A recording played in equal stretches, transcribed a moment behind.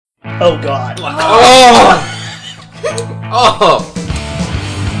Oh, God. Oh!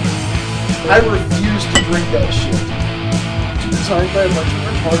 I refuse to drink that shit. Designed by a bunch of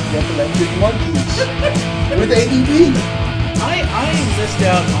retarded epileptic monkeys with ADD. I missed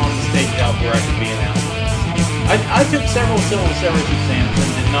out on the state job where I could be an alchemist. I took several civil service exams and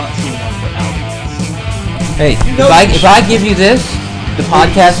did not see one for alchemists. Hey, if I give you this, the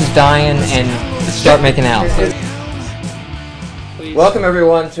podcast is dying and start making out. Welcome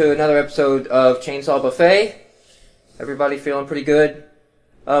everyone to another episode of Chainsaw Buffet. Everybody feeling pretty good?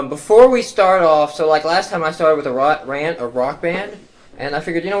 Before we start off, so like last time I started with a rock band, and I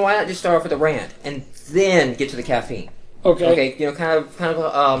figured, why not just start off with a rant and then get to the caffeine? Okay. Kind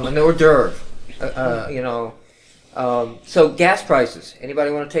of an hors d'oeuvre. So gas prices.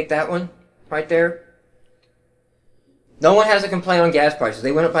 Anybody want to take that one right there? No one has a complaint on gas prices.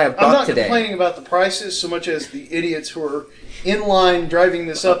 They went up by $1 today. I'm not complaining about the prices so much as the idiots who are in line driving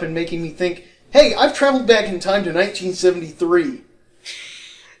this up and making me think, hey, I've traveled back in time to 1973.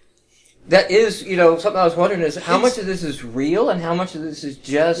 That is, something I was wondering is how much of this is real and how much of this is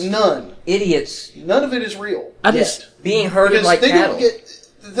just none idiots. None of it is real. Being herded like cattle.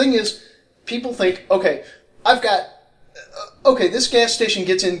 The thing is, people think, this gas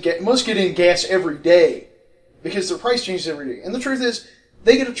station must get in gas every day because their price changes every day. And the truth is,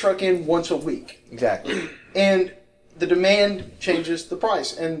 they get a truck in once a week. Exactly. And the demand changes the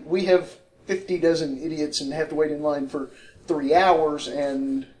price. And we have 50 dozen idiots and have to wait in line for 3 hours,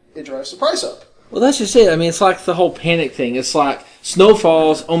 and it drives the price up. Well, that's just it. I mean, it's like the whole panic thing. It's like snow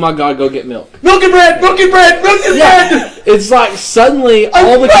falls. Oh my God, go get milk. Milk and bread, milk and bread, milk and bread. It's like suddenly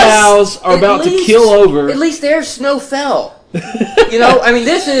all the cows are about to keel over. At least there's snow fell.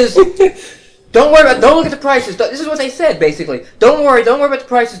 This is. Don't look at the prices. This is what they said basically. Don't worry about the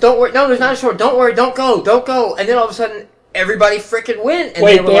prices. Don't worry. No, there's not a short. Don't worry. Don't go. And then all of a sudden, everybody frickin' went. And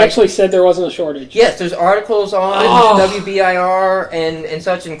Wait, they actually said there wasn't a shortage. Yes, there's articles on WBIR and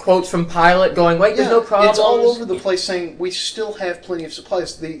such, and quotes from Pilot going, there's no problems. It's all over the place saying we still have plenty of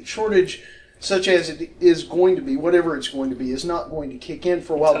supplies. The shortage, such as it is going to be, whatever it's going to be, is not going to kick in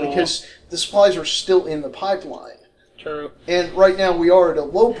for a while because the supplies are still in the pipeline. True. And right now we are at a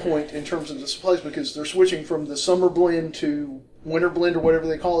low point in terms of the supplies because they're switching from the summer blend to winter blend or whatever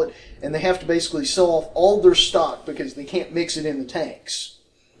they call it, and they have to basically sell off all their stock because they can't mix it in the tanks.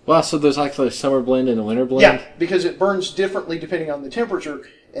 Wow, so there's actually a summer blend and a winter blend? Yeah, because it burns differently depending on the temperature,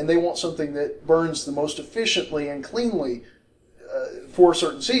 and they want something that burns the most efficiently and cleanly for a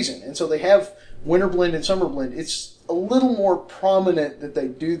certain season. And so they have winter blend and summer blend. It's a little more prominent that they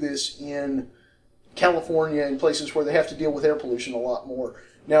do this in California and places where they have to deal with air pollution a lot more.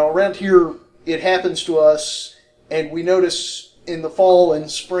 Now, around here, it happens to us, and we notice in the fall and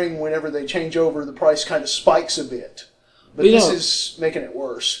spring, whenever they change over, the price kind of spikes a bit. But this is making it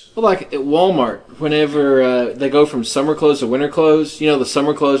worse. Well, like at Walmart, whenever they go from summer clothes to winter clothes, the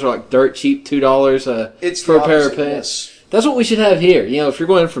summer clothes are like dirt cheap, $2 for a pair of pants. Yes. That's what we should have here. If you're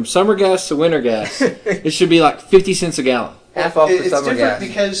going from summer gas to winter gas, it should be like 50 cents a gallon. Half off the summer gas. It's different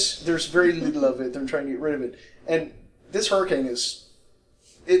because there's very little of it. They're trying to get rid of it. And this hurricane is...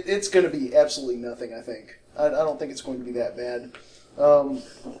 It's going to be absolutely nothing, I think. I don't think it's going to be that bad.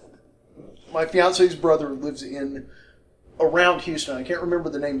 My fiance's brother lives around Houston. I can't remember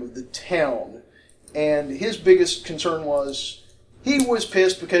the name of the town. And his biggest concern was he was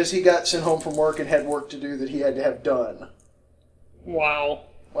pissed because he got sent home from work and had work to do that he had to have done. Wow.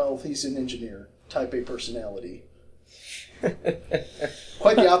 Well, he's an engineer. Type A personality.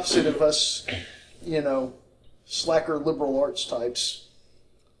 Quite the opposite of us, slacker liberal arts types.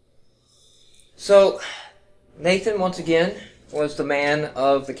 So, Nathan, once again, was the man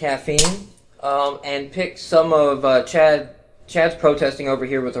of the caffeine, and picked some of Chad's protesting over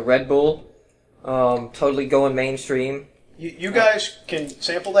here with a Red Bull, totally going mainstream. You guys can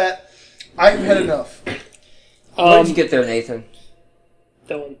sample that. I've had enough. Where did you get there, Nathan?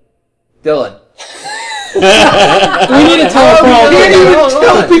 Dylan. We need to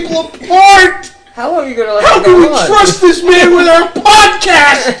tell people apart! How long are you going to let How him can go we on? trust this man with our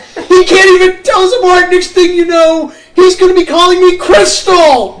podcast? He can't even tell us apart. Next thing you know, he's going to be calling me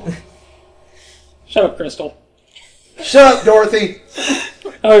Crystal. Shut up, Crystal. Shut up, Dorothy.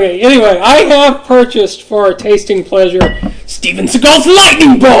 Okay, anyway, I have purchased for our tasting pleasure Steven Seagal's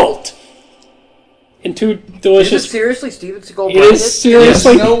Lightning Bolt! And two delicious... Is it seriously Steven Seagal branded? It is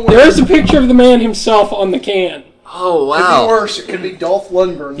seriously. Yes, there is a picture of the man himself on the can. Oh, wow. It could be worse. It could be Dolph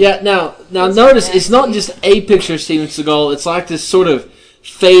Lundgren. Yeah, now notice, it's not just a picture of Steven Seagal. It's like this sort of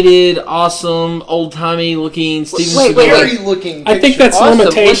faded, awesome, old-timey looking Steven Seagal. Scary looking picture. I think that's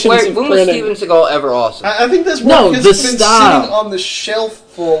limitations of when was Steven Seagal ever awesome? I think that's no, has the been style. sitting on the shelf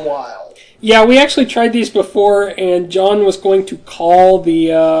for a while. Yeah, we actually tried these before, and John was going to call the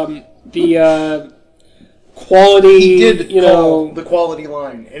quality. He did call the quality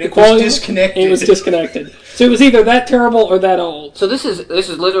line, and it was disconnected. It was disconnected. So it was either that terrible or that old. So this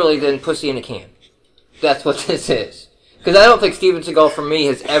is literally then pussy in a can. That's what this is. Because I don't think Steven Seagal, for me,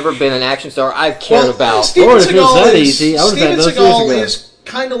 has ever been an action star I've cared about. Steven if it was that easy, I would have had those years ago. is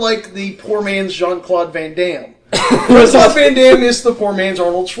kind of like the poor man's Jean-Claude Van Damme. Jean-Claude Van Damme is the poor man's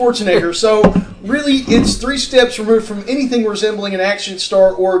Arnold Schwarzenegger. So really, it's 3 steps removed from anything resembling an action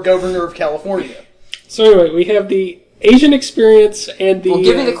star or governor of California. So anyway, we have the Asian experience and the... Well,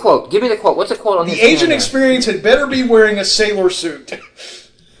 give me the quote. Give me the quote. What's the quote on the Asian experience had better be wearing a sailor suit.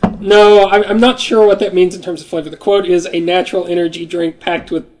 No, I'm not sure what that means in terms of flavor. The quote is a natural energy drink packed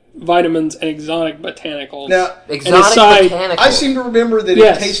with vitamins and exotic botanicals. Now, exotic botanicals. I seem to remember that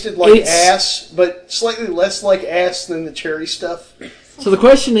it tasted like ass, but slightly less like ass than the cherry stuff. So the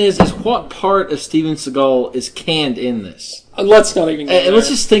question is what part of Steven Seagal is canned in this? Let's not even get let's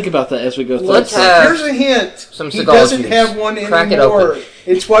just think about that as we go through. Here's a hint. He doesn't juice. have one Crack anymore.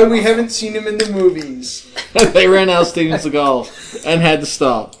 It's why we haven't seen him in the movies. They ran out of Steven Seagal and had to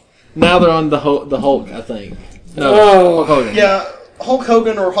stop. Now they're on the Hulk, I think. No, Hulk Hogan. Yeah, Hulk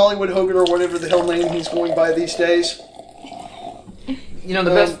Hogan or Hollywood Hogan or whatever the hell name he's going by these days. You know,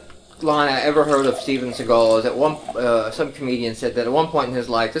 the best line I ever heard of Steven Seagal is that some comedian said that at one point in his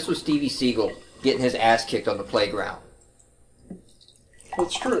life, this was Stevie Seagal getting his ass kicked on the playground. Well,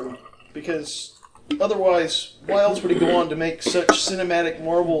 it's true, because otherwise, why else would he go on to make such cinematic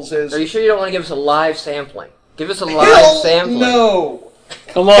marvels as... Are you sure you don't want to give us a live sampling? Give us a live sampling. No!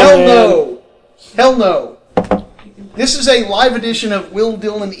 Come on, Hell man. no! Hell no! This is a live edition of Will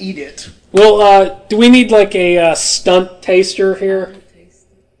Dillon Eat It. Well, do we need like a stunt taster here?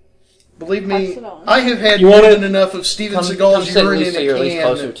 Believe me, I have had more than enough of Steven Seagal's urine in a so you're at least can.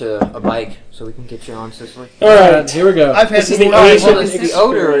 Closer to a bike, so we can get you on, Cicely. All right, here we go. I've had This is the more Asian than The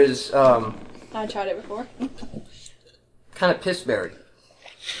odor is I tried it before. kind of pissberry.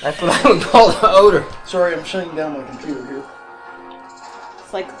 That's what I would call the odor. Sorry, I'm shutting down my computer here.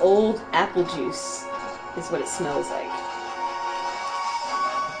 It's like old apple juice, is what it smells like.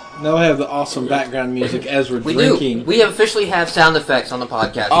 Now we have the awesome background music as we're We drinking. do. We officially have sound effects on the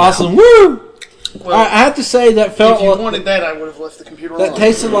podcast. Awesome. Now. Woo! Well, I have to say that felt if you like, wanted that, I would have left the computer on. that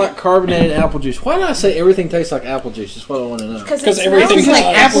tasted like carbonated apple juice. Why did I say everything tastes like apple juice? That's what I want to know. Because everything's Because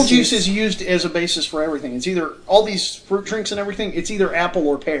like apple juice is used as a basis for everything. It's either all these fruit drinks and everything. It's either apple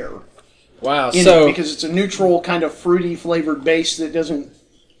or pear. Wow. In So it, because it's a neutral kind of fruity flavored base that doesn't.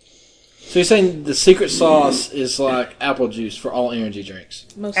 So you're saying the secret sauce is like apple juice for all energy drinks?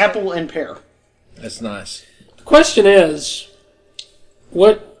 Apple and pear. That's nice. The question is,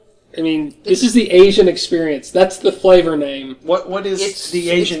 this is the Asian experience. That's the flavor name. What is the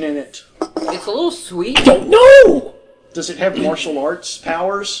Asian in it? It's a little sweet. I don't know! Does it have martial arts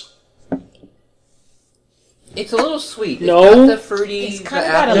powers? It's a little sweet. No. It's got the fruity. It's kind the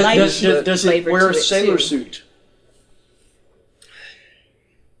of got a apple- light Does it flavor wear to a it, sailor too. suit?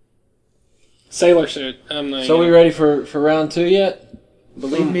 Sailor suit. I'm not So we ready for round 2 yet?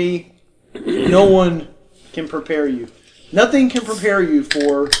 Believe me, no one can prepare you. Nothing can prepare you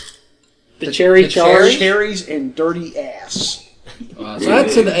for the cherry the charge. cherries and dirty ass. So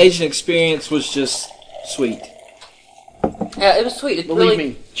I'd say the Asian experience was just sweet. Yeah, it was sweet. It's Believe really,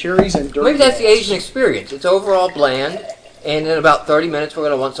 me, cherries and dirty maybe that's the ass. Asian experience. It's overall bland, and in about 30 minutes we're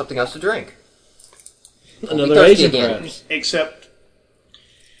going to want something else to drink. We'll be Another thirsty Asian, again. perhaps. Except,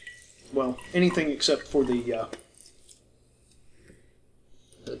 well, anything except for the...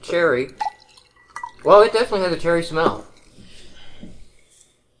 The cherry. Well, it definitely has a cherry smell.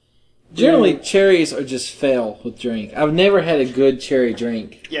 Generally, cherries are just fail with drink. I've never had a good cherry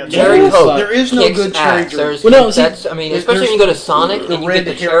drink. Yeah, Cherry there is- Coke. There is no Kicks good cherry ass. drink. There's, Well, no, see, that's, I mean, especially when you go to Sonic the and you red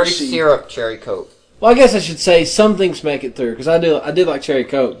get the cherry heresy. syrup cherry Coke. Well, I guess I should say some things make it through because I did like cherry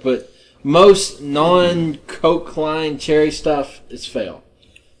Coke, but most non-Coke line cherry stuff is fail.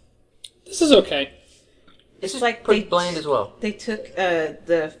 This is okay. It's like pretty they- bland as well. They took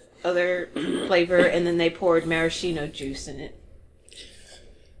the other flavor and then they poured maraschino juice in it.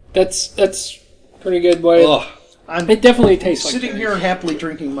 That's pretty good way. Ugh, I'm It definitely tastes like sitting cherry. here happily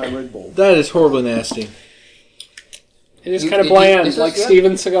drinking my Red Bull. that is horribly nasty. It is You- kind of you- bland, this is like good.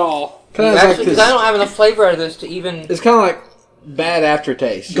 Steven Seagal. Kind of like Actually, this. because I don't have enough flavor out of this to even... It's kind of like bad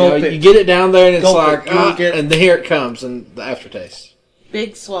aftertaste. You Gulp know, it. you get it down there and it's Gulp like, it. Gulp it. and here it comes, and the aftertaste.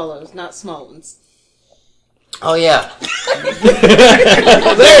 Big swallows, not small ones. Oh, yeah. There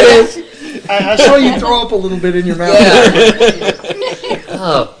it is. I saw you throw up a little bit in your mouth. Yeah.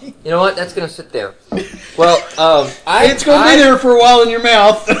 Oh. You know what? That's gonna sit there. Well, it's gonna be there for a while in your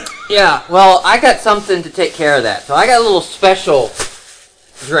mouth. Yeah. Well, I got something to take care of that. So I got a little special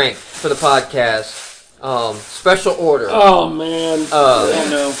drink for the podcast. Special order. Oh man. Oh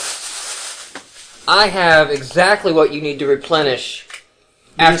no. I have exactly what you need to replenish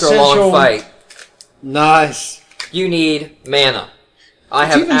after a long fight. Nice. You need mana. I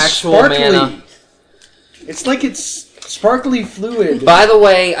It's have even actual sparkly. mana. It's like it's sparkly fluid. By the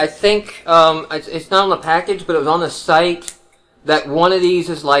way, I think it's not on the package, but it was on the site that one of these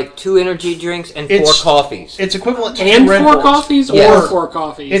is like 2 energy drinks and 4 coffees. It's equivalent to and 2 Red 4 Bulls. coffees Yes. or 4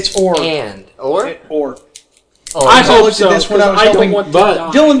 coffees. It's or. Or? Oh, I I hope looked at so. this when I was I don't helping- want to but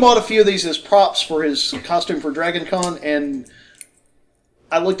die. Dylan bought a few of these as props for his costume for Dragon Con, and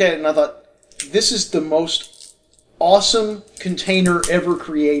I looked at it and I thought, this is the most awesome container ever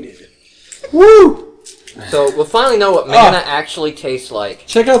created. Woo! So we'll finally know what mana actually tastes like.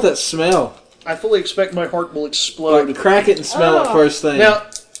 Check out that smell. I fully expect my heart will explode. Like, crack it and smell it first thing. Now,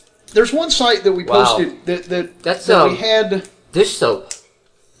 there's one site that we Wow. posted That's, that we had. Dish soap.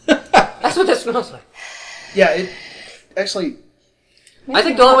 That's what that smells like. Yeah, it actually. I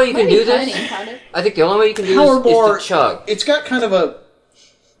think the only way you can do this. Honey, kind of. I think the only way you can do Power this bar. is to chug. It's got kind of a.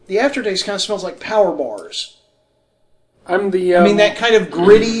 The aftertaste kind of smells like power bars. I'm the. I mean, that kind of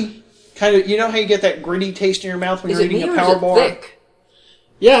gritty, kind of. You know how you get that gritty taste in your mouth when Is you're it eating me a or is power it bar? thick?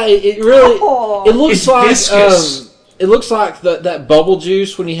 Yeah, it really. Oh. It looks It's like viscous. it looks like that bubble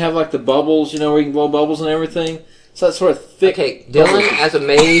juice when you have like the bubbles, where you can blow bubbles and everything. So that sort of thick. Okay, Dylan as a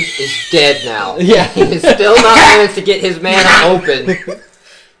mage is dead now. Yeah. He is still not managed to get his mana open.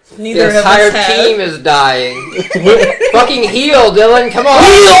 Neither The of us entire have. team is dying. Fucking heal, Dylan, come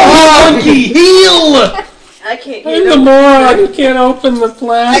on! Monkey, heal! I can't I'm get the over. moron who can't open the I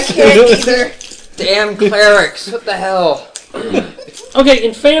plastic. can't either. Damn clerics, what the hell? Okay,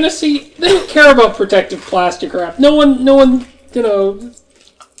 in fantasy, they don't care about protective plastic wrap. No one, you know.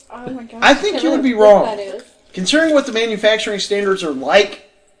 Oh my god. I think can't you would be believe wrong. That is. Considering what the manufacturing standards are like,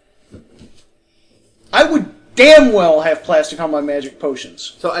 I would damn well have plastic on my magic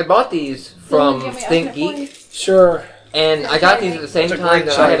potions. So I bought these from Dylan, give me Think open it for Geek, Sure. and I got these at the same That's a time great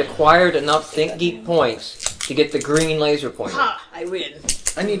that I had site. acquired enough Think Geek points to get the green laser pointer, Ha! I win.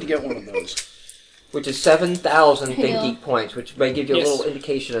 I need to get one of those. which is 7,000 Think Yeah. Geek points, which may give you a Yes. little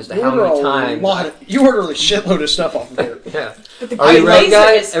indication as to You how order many a times. lot. You order a shitload of stuff off of there. Yeah. But the Are you green ready, laser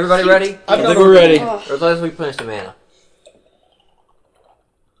guys? is Everybody cute. ready? I've I not think we're ordered- ready. Oh. Or let's replenish the mana.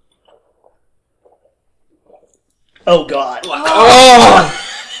 Oh God! Oh!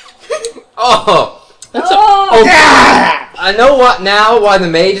 Oh! I know what now. Why the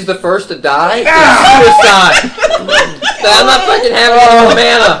mage is the first to die? It's suicide. I'm not fucking having any more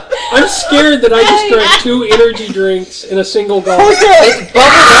mana. I'm scared that I just drank 2 energy drinks in a single gulp. It's bubbled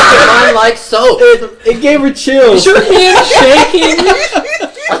up in mine like soap. It gave her chills. Is your hand shaking?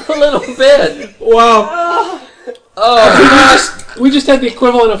 A little bit. Wow. Oh, We just had the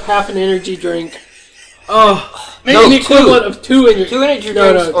equivalent of half an energy drink. Oh. No, the 2. equivalent of 2 energy. 2 energy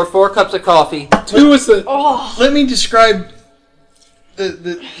No, drinks no. or 4 cups of coffee. 2 is the. Let me describe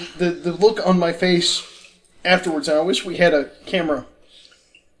the look on my face afterwards. And I wish we had a camera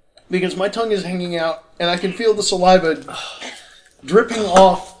because my tongue is hanging out and I can feel the saliva dripping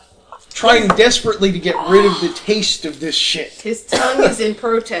off, trying desperately to get rid of the taste of this shit. His tongue is in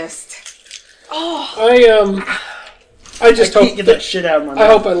protest. I just I can't hope get that shit out of my mouth. I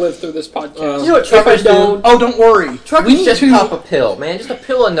hope I live through this podcast. You know what If I truckers do? don't, Oh, don't worry. Truckers We need just to pop a pill, man. Just a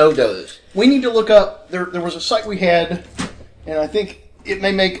pill of no-dose. We need to look up. There was a site we had, and I think it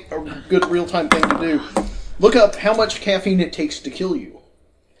may make a good real-time thing to do. Look up how much caffeine it takes to kill you.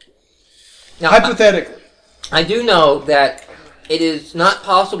 Now, Hypothetically. I do know that it is not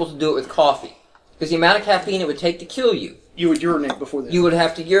possible to do it with coffee. Because the amount of caffeine it would take to kill you, You would urinate before that. you would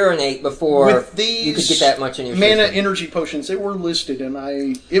have to urinate before With these you could get that much in your mana system. energy potions, they were listed, and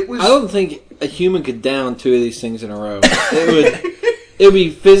I was. don't think a human could down 2 of these things in a row. It would be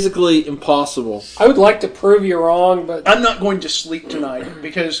physically impossible. I would like to prove you wrong, but I'm not going to sleep tonight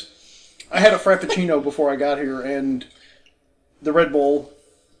because I had a Frappuccino before I got here, and the Red Bull,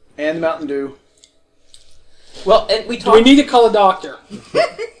 and the Mountain Dew. Well, and we do talked. we need to call a doctor?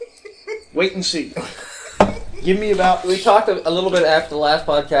 Wait and see. Give me about. We talked a little bit after the last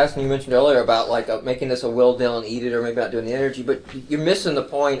podcast, and you mentioned earlier about making this a Will Dillon eat it, or maybe not doing the energy. But you're missing the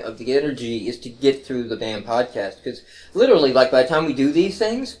point of the energy is to get through the damn podcast. Because literally, by the time we do these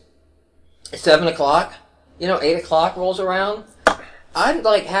things, 7 o'clock, 8 o'clock rolls around. I'm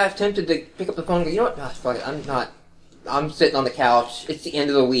half tempted to pick up the phone and go, you know what? Gosh, fuck it. I'm sitting on the couch. It's the end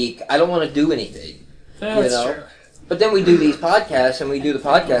of the week. I don't want to do anything. That's You know? true. But then we do these podcasts, and we do the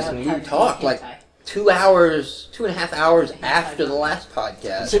podcast, and we talk like 2 hours, 2.5 hours after the last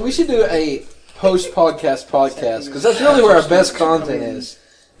podcast. See, we should do a post-podcast podcast, because that's really where our best content is.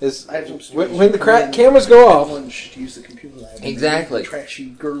 When the cameras go off. To use the computer lab. Exactly. Trashy,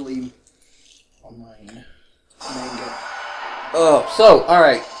 girly, online manga. Oh, so,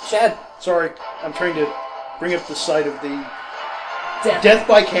 alright, Chad. Sorry, I'm trying to bring up the site of the Death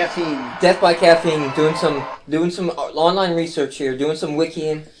by Caffeine. Death by Caffeine, doing some online research here, doing some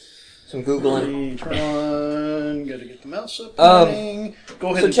wikiing, some Googling. Turn on, gotta get the mouse up. Go ahead.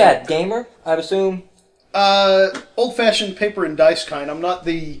 So, Chad, gamer, I'd assume? Old-fashioned paper and dice kind.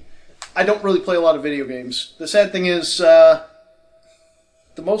 I don't really play a lot of video games. The sad thing is, the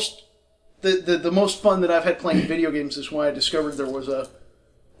most fun that I've had playing video games is when I discovered there was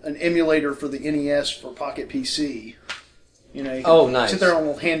an emulator for the NES for Pocket PC. You know, you can nice. sit there on a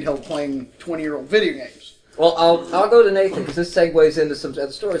little handheld playing 20-year-old video games. Well, I'll go to Nathan, because this segues into some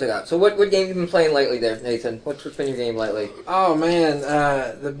other stories I got. So what game have you been playing lately there, Nathan? What's been your game lately? Oh, man,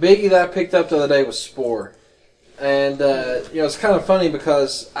 the biggie that I picked up the other day was Spore. And, it's kind of funny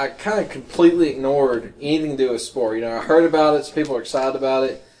because I kind of completely ignored anything to do with Spore. You know, I heard about it, so people were excited about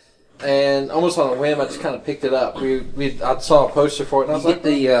it, and almost on a whim, I just kind of picked it up. I saw a poster for it, and I was like,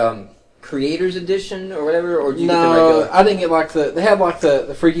 the Creators Edition or whatever, or did you get the no, regular? I didn't get they had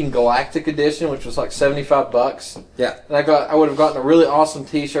the freaking Galactic Edition, which was like $75. Yeah. And I would have gotten a really awesome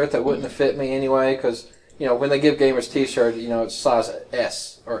T-shirt that wouldn't have fit me anyway, because, when they give gamers T-shirt, it's size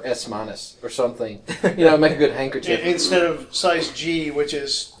S or S- or something. Make a good handkerchief. Instead of size G, which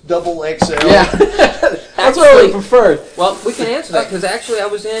is double XL. Yeah. That's what I would have preferred. Well, we can answer that, because actually I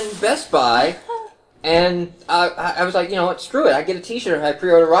was in Best Buy, and I was like, what, screw it. I get a T-shirt, I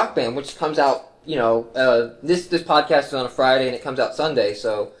pre-order Rock Band, which comes out, this podcast is on a Friday, and it comes out Sunday,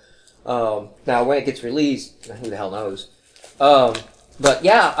 so, now when it gets released, who the hell knows. But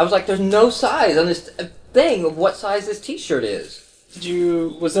yeah, I was like, there's no size on this thing of what size this T-shirt is.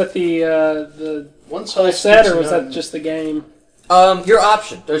 Was that the one whole set, or was that just the game? Your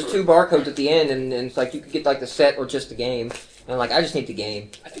option. There's 2 barcodes at the end, and it's like you could get like the set or just the game. And like, I just need the game.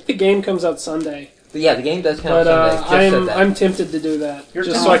 I think the game comes out Sunday. But yeah, the game does come out Sunday. I'm tempted to do that,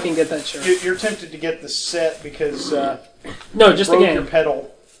 so I can get that shirt. You're tempted to get the set because no, just the game. Your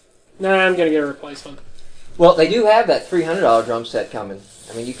pedal. Nah, I'm gonna get a replacement. Well, they do have that $300 drum set coming.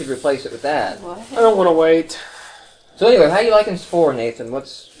 I mean, you could replace it with that. What? I don't want to wait. So anyway, how you liking Spore, Nathan? Man,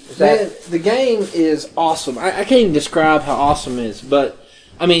 the game is awesome. I can't even describe how awesome it is, but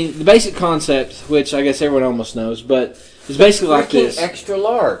I mean, the basic concept, which I guess everyone almost knows, but it's basically like this. Extra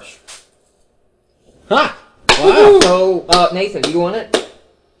large. Ha! Wow. So, Nathan, do you want it?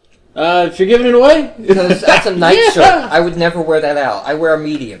 If you're giving it away? Because that's a night shirt. I would never wear that out. I wear a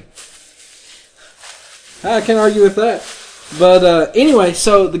medium. I can't argue with that. But anyway,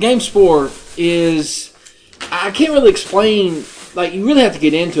 so the game Spore is... I can't really explain... Like, you really have to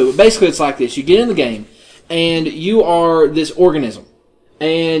get into it. But basically, it's like this. You get in the game, and you are this organism.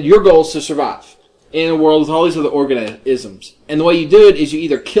 And your goal is to survive in a world with all these other organisms. And the way you do it is you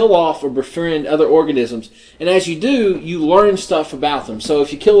either kill off or befriend other organisms. And as you do, you learn stuff about them. So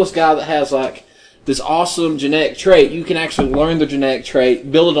if you kill this guy that has, like, this awesome genetic trait, you can actually learn the genetic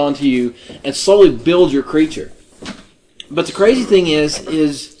trait, build it onto you, and slowly build your creature. But the crazy thing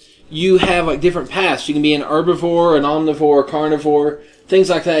is you have like different paths. You can be an herbivore, an omnivore, a carnivore, things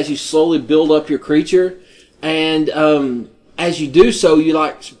like that as you slowly build up your creature. And as you do so, you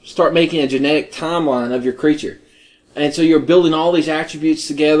like start making a genetic timeline of your creature. And so you're building all these attributes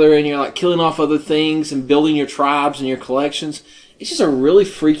together, and you're like killing off other things and building your tribes and your collections. It's just a really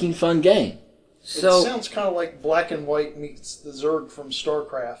freaking fun game. So, it sounds kind of like Black and White meets the Zerg from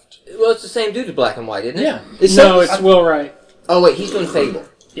StarCraft. Well, it's the same dude as Black and White, isn't it? Yeah. It's Will Wright. Oh, wait, he's doing Fable.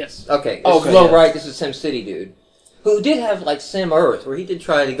 Yes. Okay, this is Will Wright, this is SimCity dude. Who did have, like, Sim Earth, where he did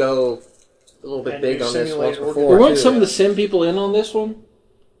try to go a little bit big on this once before. Weren't some of the Sim people in on this one?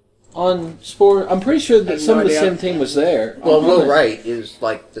 On Spore? I'm pretty sure that some of the Sim team was there. Well, Will Wright is,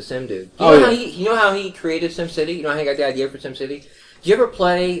 like, the Sim dude. You know how he created SimCity? You know how he got the idea for SimCity? Did you ever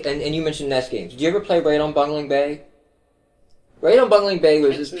play, and you mentioned NES games, did you ever play Raid on Bungling Bay? Raid on Bungling Bay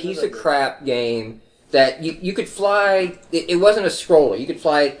was this piece of crap game that you could fly, it wasn't a scroller, you could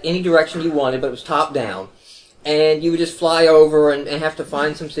fly any direction you wanted, but it was top down. And you would just fly over and have to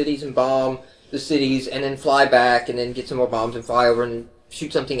find some cities and bomb the cities, and then fly back, and then get some more bombs and fly over and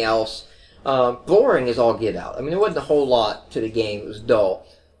shoot something else. Boring as all get out. I mean, there wasn't a whole lot to the game, it was dull.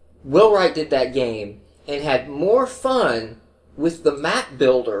 Will Wright did that game, and had more fun with the map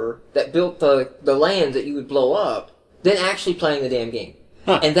builder that built the lands that you would blow up than actually playing the damn game.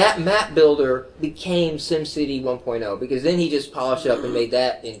 And that map builder became SimCity 1.0 because then he just polished it up and made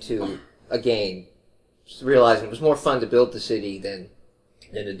that into a game, realizing it was more fun to build the city than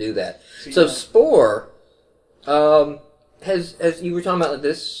to do that. So Spore has you were talking about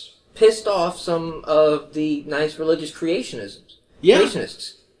this, pissed off some of the nice religious creationists.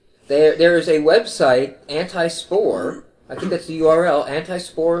 There is a website, Anti-Spore. I think that's the URL,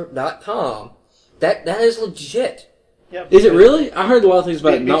 antispore.com. That is legit. Yeah, is it really? I heard a lot of things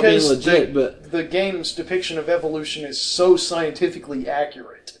about it not being legit, but the game's depiction of evolution is so scientifically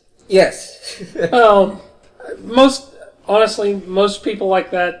accurate. Yes. Most people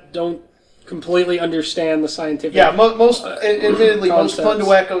like that don't completely understand the scientific. Yeah, admittedly, most concepts. Fun to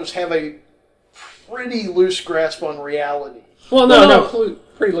Wackos have a pretty loose grasp on reality. Well, no,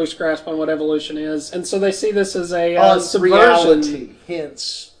 pretty loose grasp on what evolution is, and so they see this as a subversion. Reality,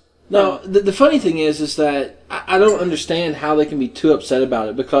 hence. No, the funny thing is that I don't understand how they can be too upset about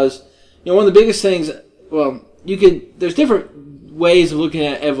it because, one of the biggest things, there's different ways of looking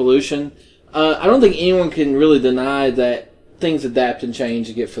at evolution. I don't think anyone can really deny that things adapt and change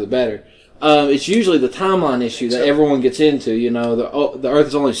and get for the better. It's usually the timeline issue that everyone gets into, the Earth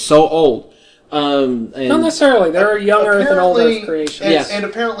is only so old. And not necessarily. There are young Earth and old Earth creations. And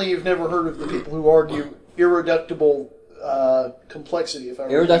apparently you've never heard of the people who argue irreducible complexity.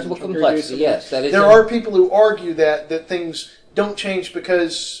 Irreducible complexity, yes. That is there are people who argue that things don't change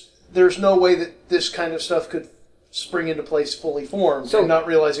because there's no way that this kind of stuff could spring into place fully formed, so, and not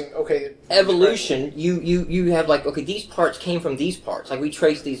realizing, okay... Evolution, you have these parts came from these parts. Like, we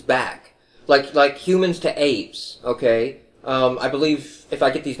trace these back. Like humans to apes, okay? I believe, if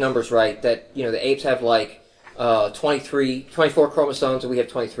I get these numbers right, that, the apes have 24 chromosomes and we have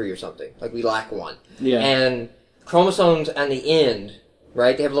 23 or something. Like, we lack one. Yeah. And chromosomes on the end,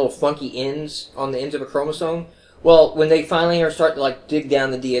 right? They have little funky ends on the ends of a chromosome. Well, when they finally are starting to dig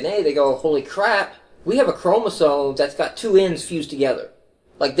down the DNA, they go, holy crap, we have a chromosome that's got two ends fused together.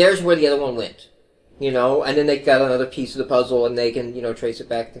 Like, there's where the other one went. And then they got another piece of the puzzle and they can, trace it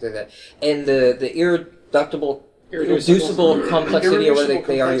back, things like that. And the irreducible complexity, or whatever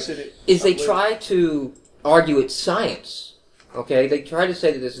they argue, is they try to argue it's science. Okay? They try to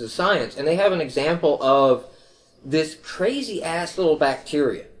say that this is a science, and they have an example of this crazy-ass little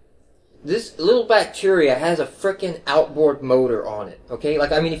bacteria. This little bacteria has a frickin' outboard motor on it, okay?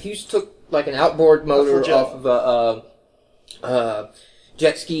 If you took, an outboard motor off of a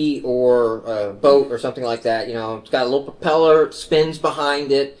jet ski or a boat or something like that, it's got a little propeller, it spins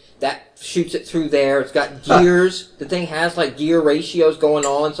behind it, that shoots it through there, it's got gears, the thing has, gear ratios going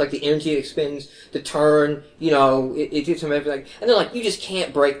on, it's the energy it expends to turn, it gives them everything, and then, you just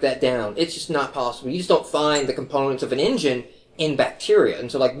can't break that down. It's just not possible. You just don't find the components of an engine in bacteria.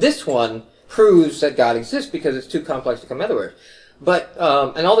 And so, this one proves that God exists because it's too complex to come everywhere. But,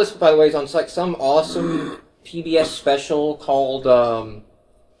 and all this, by the way, is on, some awesome PBS special called,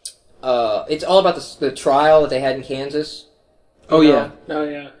 it's all about the trial that they had in Kansas. Oh, yeah.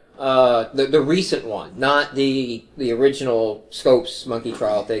 The recent one, not the original Scopes monkey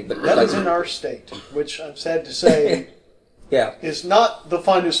trial thing, but that was in our state, which I'm sad to say, is not the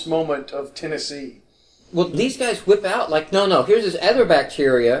funnest moment of Tennessee. Well, these guys whip out no. Here's this other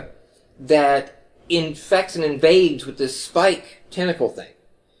bacteria that infects and invades with this spike tentacle thing.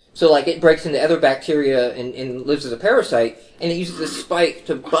 So, it breaks into other bacteria and lives as a parasite, and it uses this spike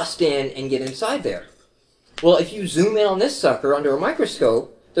to bust in and get inside there. Well, if you zoom in on this sucker under a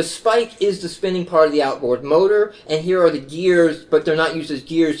microscope, the spike is the spinning part of the outboard motor, and here are the gears, but they're not used as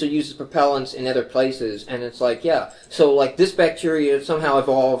gears, they're used as propellants in other places, and it's so this bacteria somehow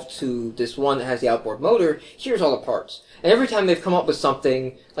evolved to this one that has the outboard motor, here's all the parts. And every time they've come up with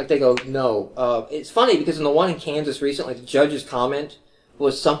something, they go, no. It's funny, because in the one in Kansas recently, the judge's comment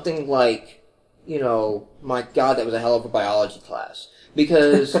was something my God, that was a hell of a biology class.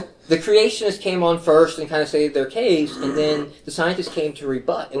 Because the creationists came on first and kind of stated their case, and then the scientists came to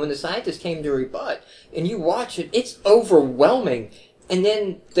rebut. And when the scientists came to rebut, and you watch it, it's overwhelming. And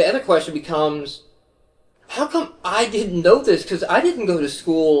then the other question becomes, how come I didn't know this? Because I didn't go to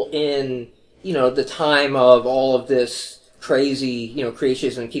school in, the time of all of this crazy,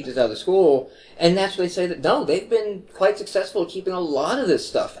 creationism, keep this out of the school. And that's what they say that, no, they've been quite successful at keeping a lot of this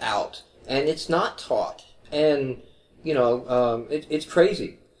stuff out. And it's not taught. And... it's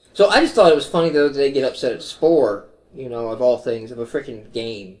crazy. So I just thought it was funny, though, that they get upset at Spore, of all things, of a freaking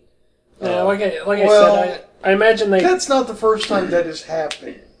game. Yeah, I said, I imagine that's not the first time that has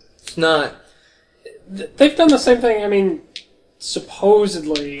happened. It's not. They've done the same thing,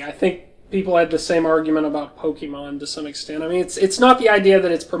 supposedly. I think people had the same argument about Pokemon to some extent. It's not the idea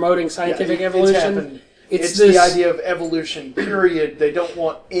that it's promoting scientific evolution. It's the idea of evolution, period. They don't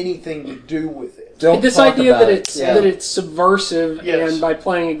want anything to do with it. This idea that it's subversive, and by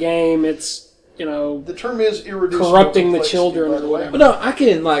playing a game, it's, the term is irreducible, corrupting the children or whatever. But no, I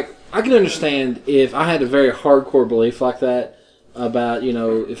can understand if I had a very hardcore belief like that about,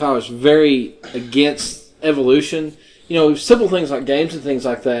 if I was very against evolution. Simple things like games and things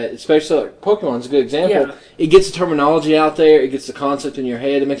like that, especially like Pokemon's a good example. Yeah. It gets the terminology out there, it gets the concept in your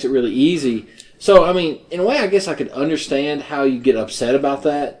head, it makes it really easy. So, in a way, I guess I could understand how you get upset about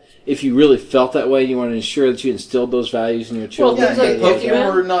that if you really felt that way and you want to ensure that you instilled those values in your children. If you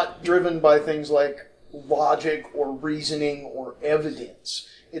were not driven by things like logic or reasoning or evidence.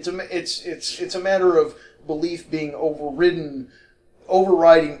 It's a matter of belief being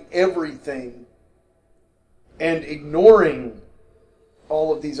overriding everything, and ignoring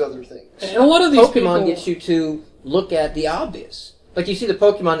all of these other things. And a lot of these Pokemon gets you to look at the obvious. Like you see the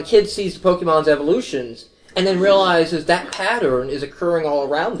Pokemon, the kid sees the Pokemon's evolutions, and then realizes that pattern is occurring all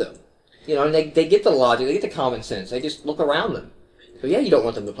around them. And they get the logic, they get the common sense, they just look around them. So yeah, you don't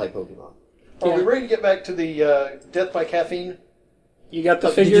want them to play Pokemon. Are we ready to get back to the Death by Caffeine? You got the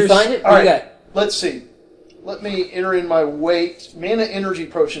figures? Did you find it? All right, let's see. Let me enter in my weight. Mana Energy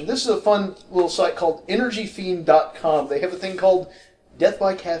Potion. This is a fun little site called EnergyFiend.com. They have a thing called Death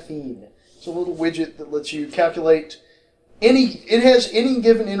by Caffeine. It's a little widget that lets you calculate it has any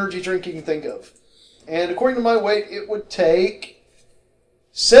given energy drink you can think of. And according to my weight, it would take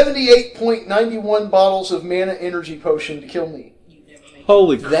 78.91 bottles of Mana Energy Potion to kill me.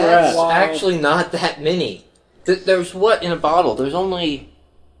 Holy crap. That's actually not that many. There's what in a bottle? There's only...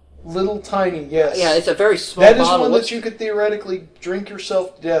 Little tiny, yes. Yeah, it's a very small bottle. That is one that you could theoretically drink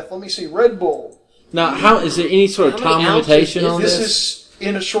yourself to death. Let me see. Red Bull. Now, how is there any sort of time limitation on this? This is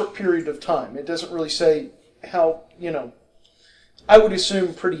in a short period of time. It doesn't really say how, I would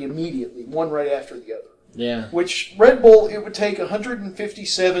assume pretty immediately, one right after the other. Yeah. Which, Red Bull, it would take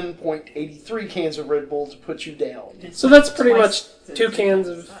 157.83 cans of Red Bull to put you down. So that's pretty much 2 cans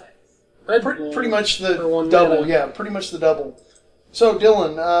of Red Bull. Pretty much the double, yeah. Pretty much the double. So,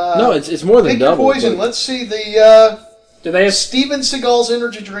 Dylan, no, it's more than double. Pick your poison. Let's see the... Do they have... Steven Seagal's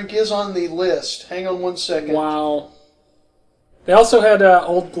energy drink is on the list. Hang on one second. Wow. They also had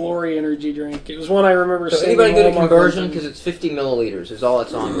Old Glory energy drink. It was one I remember seeing. Anybody good at conversion? Because it's 50 milliliters is all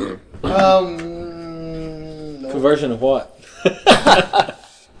that's on here. No. Conversion of what?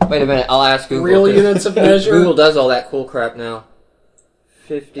 Wait a minute, I'll ask Google. Real units of measure? Google does all that cool crap now.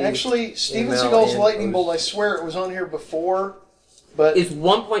 50 Actually, Steven Seagal's Lightning Bolt, I swear it was on here before, but... It's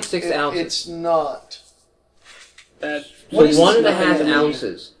 1.6 ounces. It's not. So 1.5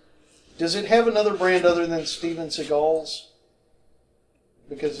 ounces. Does it have another brand other than Steven Seagal's?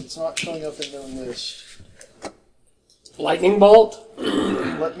 Because it's not showing up in their list. Lightning Bolt?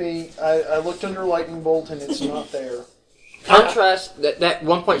 I looked under Lightning Bolt and it's not there. Contrast that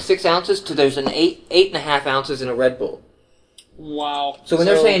 1.6 ounces to there's an 8.5 ounces in a Red Bull. Wow. So when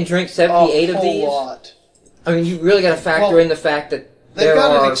they're saying drink 78 of these, lot. I mean, you really got to factor in the fact that they've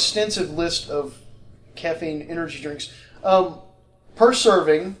got an extensive list of caffeine energy drinks. Per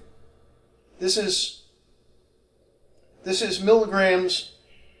serving, this is milligrams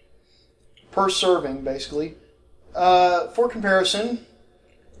per serving, basically. For comparison,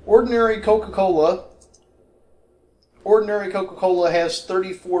 ordinary Coca-Cola has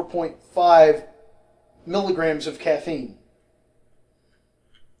 34.5 milligrams of caffeine.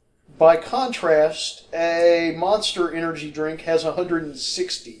 By contrast, a Monster energy drink has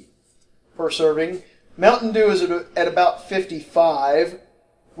 160 per serving. Mountain Dew is at about 55.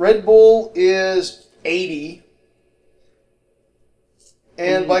 Red Bull is 80.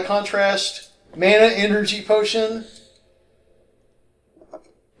 And by contrast, Mana Energy Potion.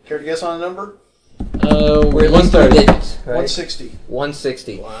 Care to guess on a number? We're at least 3 digits. Right? 160.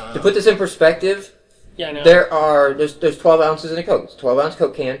 160. Wow. To put this in perspective, I know. There's 12 ounces in a Coke. It's a 12 ounce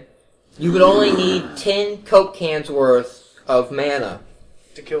Coke can. You would only need 10 Coke cans worth of mana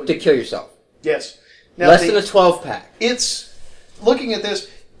to kill yourself. Yes. Now less than a 12 pack. It's looking at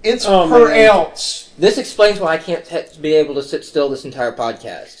this. It's per ounce. This explains why I can't be able to sit still this entire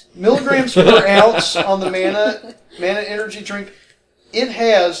podcast. Milligrams per ounce on the Mana Energy drink. It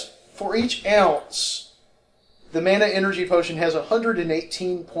has, for each ounce, the Mana Energy Potion has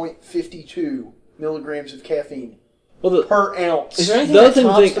 118.52 milligrams of caffeine. Per ounce. Is there anything that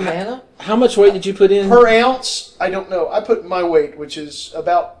tops the Mana? How much weight did you put in? Per ounce? I don't know. I put my weight, which is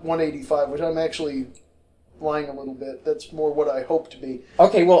about 185, which I'm actually lying a little bit. That's more what I hope to be.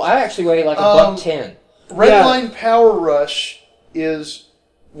 Okay, well, I actually weigh like $110. Redline Power Rush is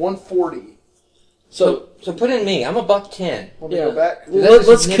 140. So put in me. I'm $1.10. Want me to go back? Well,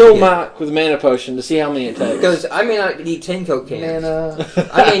 let's kill Mike with a mana potion to see how many it takes. Because I may not need 10 Coke cans. Mana.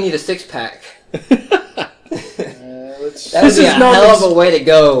 I may need a 6-pack. That would This be is a not hell this- of a way to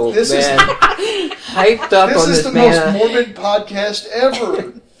go, This man. Hyped up This on is this the mana. most morbid podcast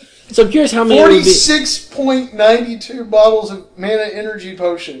ever. So I'm curious how many it would be. 46.92 bottles of mana energy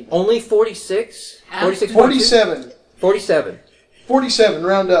potion. Only 46? 46.2? 47. 47. 47,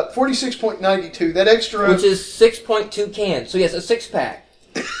 round up. 46.92. That extra... Which is 6.2 cans. So yes, a 6-pack.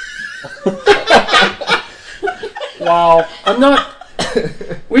 Wow. I'm not...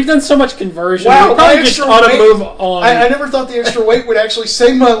 We've done so much conversion. Wow, we my probably just extra ought to weight- move on. I never thought the extra weight would actually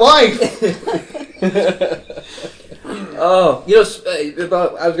save my life. Oh, you know,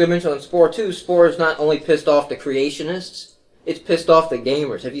 about, I was going to mention on Spore too, Spore is not only pissed off the creationists, it's pissed off the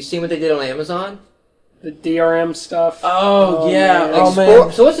gamers. Have you seen what they did on Amazon? The DRM stuff. Oh, yeah. man. Oh, Spore,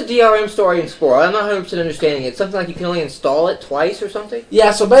 man. so what's the DRM story in Spore? I'm not 100% understanding it. It's something like you can only install it twice or something?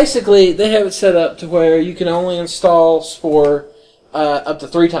 Yeah, so basically, they have it set up to where you can only install Spore up to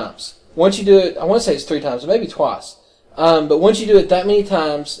 3 times. Once you do it, I want to say it's 3 times, maybe twice. But once you do it that many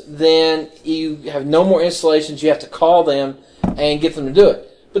times, then you have no more installations. You have to call them and get them to do it.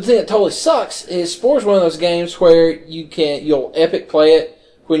 But the thing that totally sucks is Spore is one of those games where you'll epic play it.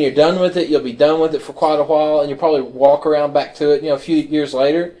 When you're done with it, you'll be done with it for quite a while, and you'll probably walk around back to it, a few years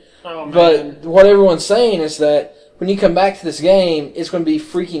later. Oh, man. But what everyone's saying is that when you come back to this game, it's going to be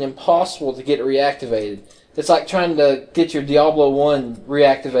freaking impossible to get it reactivated. It's like trying to get your Diablo 1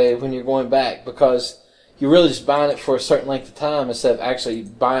 reactivated when you're going back, because you're really just buying it for a certain length of time instead of actually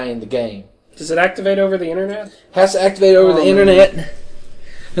buying the game. Does it activate over the internet? Has to activate over the internet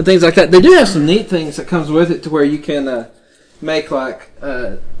and things like that. They do have some neat things that comes with it to where you can make like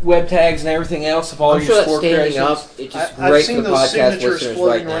web tags and everything else of all I'm your sure that sport standing creations. up, it's just I've great seen for the those podcast signatures listeners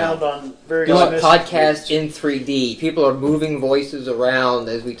floating right around now. on various You know, message podcast boards. in 3D. People are moving voices around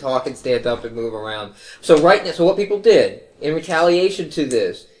as we talk and stand up and move around. So right now, so what people did in retaliation to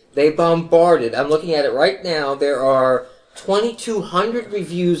this, they bombarded. I'm looking at it right now. There are 2,200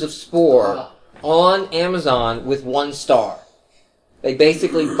 reviews of Spore on Amazon with 1 star. They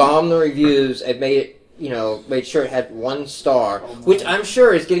basically bombed the reviews and made it, made sure it had 1 star, which I'm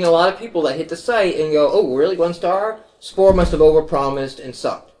sure is getting a lot of people that hit the site and go, "Oh, really, 1 star? Spore must have overpromised and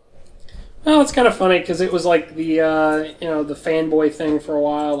sucked." Well, it's kind of funny because it was like the the fanboy thing for a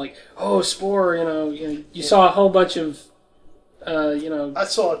while. Like, oh, Spore, you saw a whole bunch of I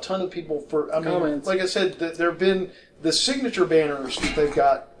saw a ton of people comments. Like I said, there have been the signature banners that they've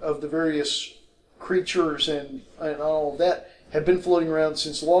got of the various creatures and all of that have been floating around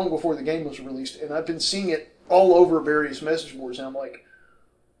since long before the game was released, and I've been seeing it all over various message boards, and I'm like,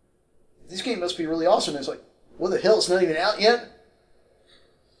 this game must be really awesome. And it's like, what the hell? It's not even out yet?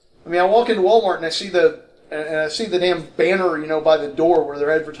 I mean, I walk into Walmart and I see the damn banner, by the door where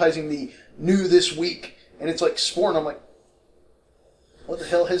they're advertising the new this week, and it's like Spore, and I'm like, what the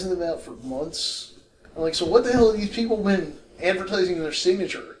hell? Hasn't it been out for months? I'm like, so what the hell have these people been advertising their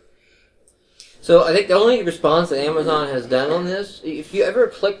signature? So I think the only response that Amazon has done on this, if you ever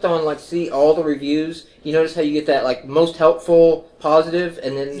clicked on see all the reviews, you notice how you get that most helpful positive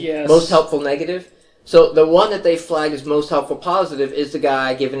and then Yes. most helpful negative. So the one that they flagged as most helpful positive is the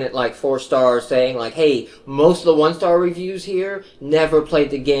guy giving it 4 stars, saying hey, most of the 1-star reviews here never played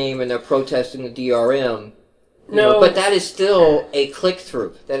the game and they're protesting the DRM. But that is still a click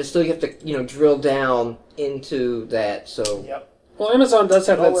through. That is still, you have to drill down into that. So Yep. Well, Amazon does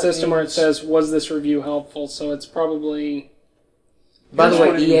have All that it system where it means- says, was this review helpful? So it's probably... By the Here's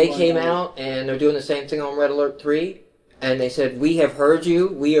way, what EA it came was. out and they're doing the same thing on Red Alert 3, and they said, "We have heard you.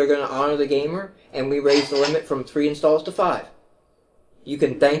 We are going to honor the gamer, and we raised the limit from 3 installs to 5. You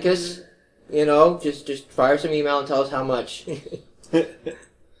can thank us. Just fire some email and tell us how much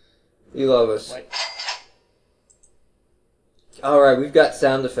you love us." Right. All right, we've got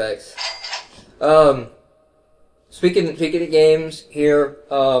sound effects. Speaking of games here,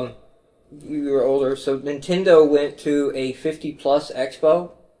 you were older, so Nintendo went to a 50-plus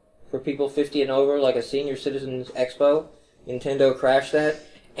expo for people 50 and over, like a senior citizens expo. Nintendo crashed that,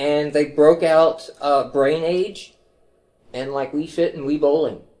 and they broke out Brain Age and Wii Fit and Wii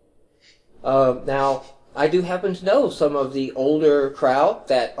Bowling. Now, I do happen to know some of the older crowd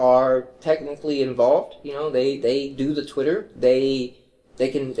that are technically involved. They do the Twitter. They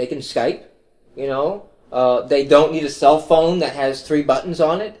can Skype. They don't need a cell phone that has 3 buttons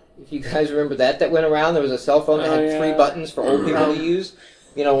on it. If you guys remember that went around, there was a cell phone that had 3 buttons for old people to use.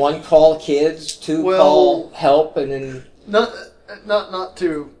 1 call kids, 2 call help, and then Not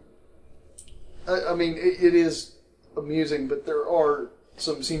to. I mean, it is amusing, but there are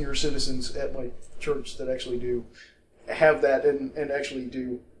some senior citizens at my church that actually do have that and actually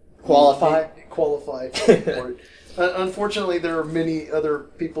do qualify for it. Unfortunately, there are many other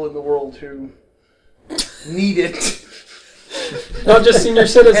people in the world who need it. Not just senior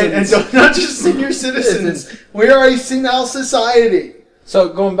citizens. and not just senior citizens. We are a senile society. So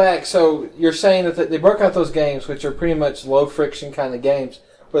going back, so you're saying that they broke out those games, which are pretty much low friction kind of games.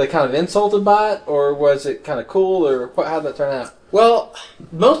 Were they kind of insulted by it, or was it kind of cool, or how did that turn out? Well,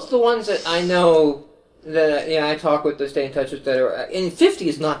 most of the ones that I know that I talk with, to stay in touch with, that are, and 50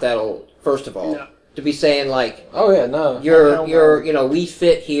 is not that old. First of all, No. to be saying like, oh yeah, no, you're we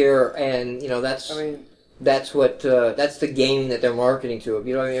fit here, and that's. I mean, that's what that's the game that they're marketing to.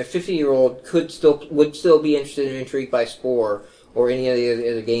 You know, a 50-year-old would still be interested and intrigued by Spore or any of the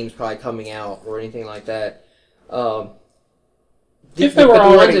other games probably coming out or anything like that. If they were but the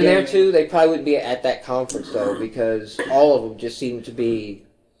already ones in there gaming. too, they probably would be at that conference though, because all of them just seem to be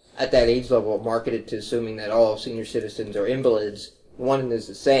at that age level marketed to assuming that all senior citizens are invalids. One is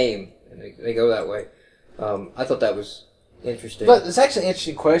the same, and they go that way. I thought that was interesting. But it's actually an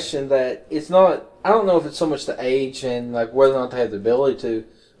interesting question that it's not. I don't know if it's so much the age and like whether or not they have the ability to,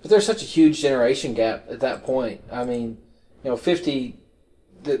 but there's such a huge generation gap at that point. I mean, 50.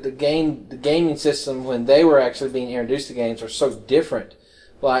 The gaming system when they were actually being introduced to games are so different.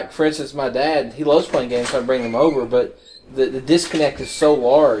 Like for instance, my dad, he loves playing games, so I bring him over, but the disconnect is so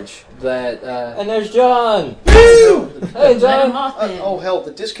large that. And there's John. Hey, Let him John. off then. oh hell, the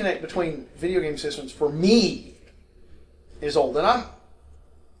disconnect between video game systems for me is old, and I'm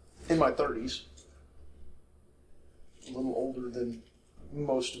in my 30s, a little older than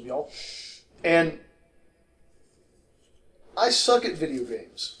most of y'all, and I suck at video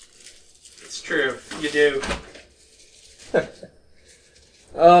games. It's true. You do.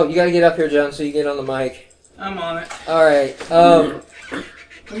 Oh, you got to get up here, John, so you get on the mic. I'm on it. All right. I'm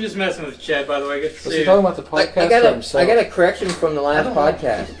just messing with Chad, by the way. Good to Was see he you. talking about the podcast for himself? I got a correction from the last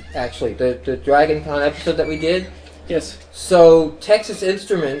podcast, actually, the Dragon Con episode that we did. Yes. So, Texas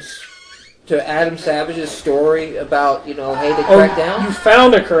Instruments, to Adam Savage's story about, hey, they cracked down. You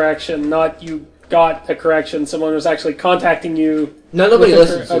found a correction, not you got a correction. Someone was actually contacting you. No, nobody with a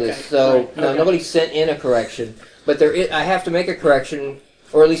listens to okay. this, so Right. no, Okay. nobody sent in a correction. But I have to make a correction,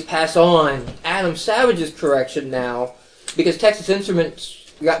 or at least pass on Adam Savage's correction now, because Texas Instruments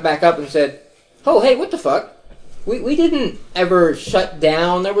got back up and said, "Oh, hey, what the fuck? We didn't ever shut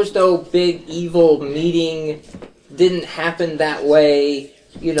down. There was no big evil meeting. Didn't happen that way,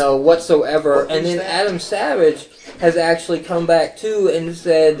 whatsoever." And then Adam Savage has actually come back too and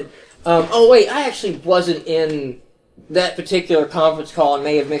said, "Oh wait, I actually wasn't in that particular conference call and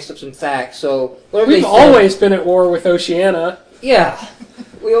may have mixed up some facts." So whatever We've they said- always been at war with Oceania. yeah.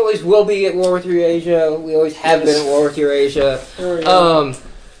 We always will be at war with Eurasia. We always have been at war with Eurasia. There we go.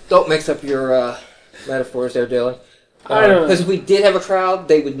 Don't mix up your metaphors there, Dylan. I don't know. Because if we did have a crowd,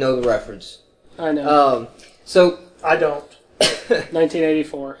 they would know the reference. I know. So I don't.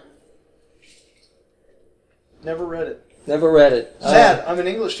 1984. Never read it. never read it. Sad. I'm an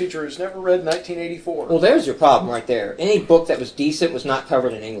English teacher who's never read 1984. Well, there's your problem right there. Any book that was decent was not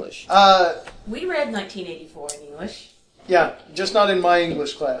covered in English. We read 1984 in English. Yeah, just not in my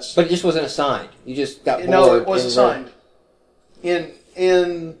English class. But it just wasn't assigned. You just got bored. No, it was and assigned.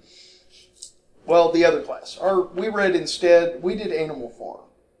 The other class. We read instead, we did Animal Farm,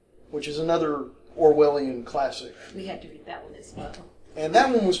 which is another Orwellian classic. We had to read that one as well. And that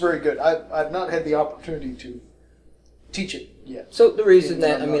one was very good. I've not had the opportunity to teach it yet. So the reason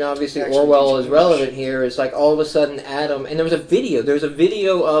Yeah, that, obviously actually Orwell teach is relevant here is like all of a sudden Adam, and there's a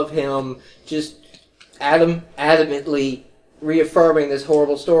video of him just adamantly reaffirming this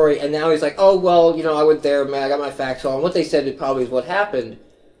horrible story, and now he's like, oh, well, I went there, man, I got my facts all, and what they said it probably is what happened.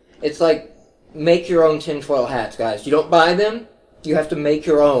 It's like, make your own tinfoil hats, guys. You don't buy them, you have to make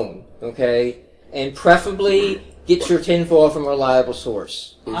your own, okay? And preferably, get your tinfoil from a reliable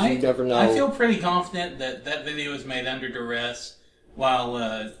source, because you never know. I feel pretty confident that that video was made under duress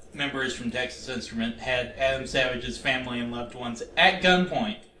while members from Texas Instrument had Adam Savage's family and loved ones at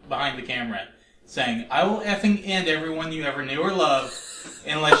gunpoint behind the camera saying, I will effing end everyone you ever knew or loved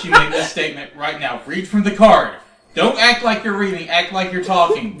unless you make this statement right now. Read from the card. Don't act like you're reading. Act like you're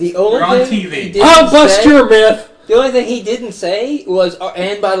talking. You're on TV. I'll bust your myth! The only thing he didn't say was,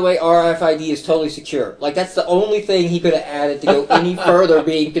 and by the way, RFID is totally secure. Like, that's the only thing he could have added to go any further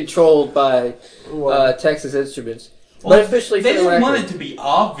being controlled by Texas Instruments. Well, but officially, they for the didn't want record, it to be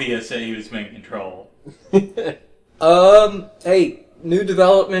obvious that he was being controlled. hey, new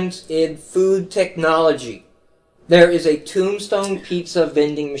developments in food technology. There is a Tombstone pizza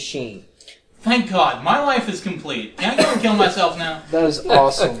vending machine. Thank God, my life is complete. Can I go and kill myself now? That is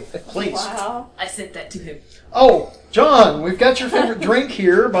awesome. Please. Wow. I sent that to him. Oh, John, we've got your favorite drink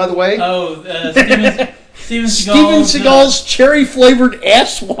here, by the way. Oh, Steven Steven Seagal's cherry-flavored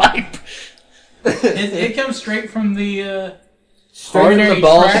ass wipe. It comes straight from the Straight from ordinary the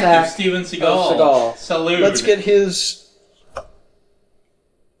ball tract sack of Steven of Seagal. Seagal. Salute. Let's get his...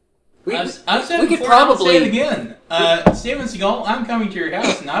 I've said we it could before, I'll probably- say it again. Steven Seagal, I'm coming to your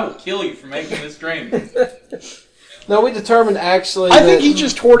house and I will kill you for making this drink. No, we determined actually. I think he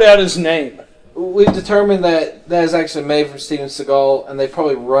just poured out his name. We've determined that is actually made from Steven Seagal, and they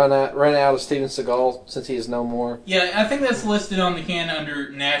probably run out of Steven Seagal since he is no more. Yeah, I think that's listed on the can under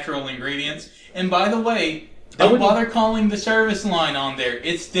natural ingredients. And by the way, don't bother calling the service line on there.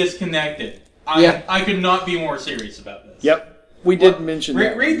 It's disconnected. I could not be more serious about this. Yep. We did mention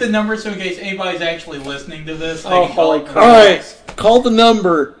that. Read the number so in case anybody's actually listening to this. Oh, holy crap. All right, call the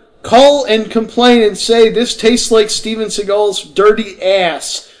number. Call and complain and say, this tastes like Steven Seagal's dirty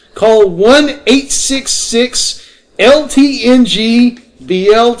ass. Call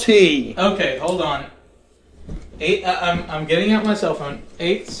 1-866-LTNG-BLT. Okay, hold on. I'm getting out my cell phone.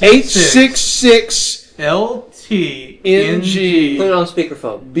 866 LTNG. Put it on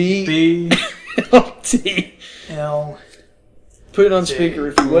speakerphone. BLT. Put it on speaker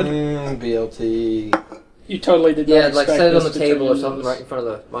if you would. BLT. You totally did not Yeah, like expect set it on this the to table turn or into something this. right in front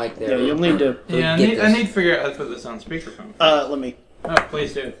of the mic there. Yeah, you'll need to... Yeah, Get I this. need to figure out how to put this on speakerphone. let me... Oh,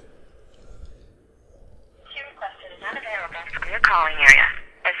 please do. Your requested is not available from your calling area.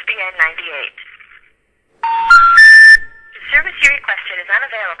 SBN 98. The service you requested is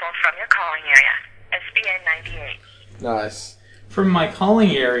unavailable from your calling area. SBN 98. Nice. From my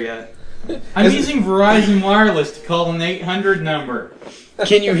calling area, I'm using Verizon Wireless to call an 800 number.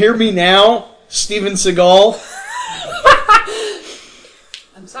 Can you hear me now, Steven Seagal?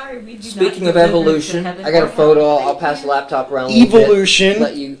 I'm sorry, we do Speaking not of deliver to evolution, heaven I got a or photo. hell. I'll pass the laptop around a little bit. Evolution.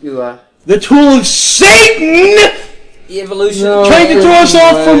 Let you The tool of Satan! evolution. No. Trying to throw us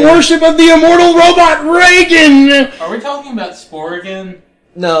off from worship of the immortal robot Reagan! Are we talking about Spore again?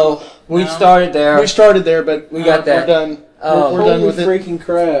 No, we No. started there. We started there, but We got that. We're done. Oh. We're done Holy with it. freaking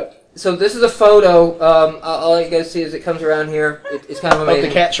crap. So this is a photo. I'll let you guys see as it comes around here. It's kind of Of amazing.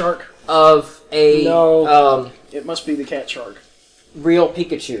 the cat shark? Of a No. It must be the cat shark. real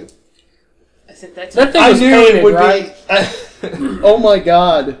Pikachu. I sent that to That thing I was knew painted, it would right? be... oh my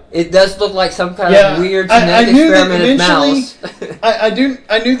god. It does look like some kind Yeah, of weird I genetic knew that experiment of eventually- mouse.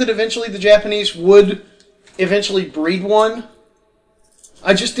 I knew that eventually the Japanese would eventually breed one.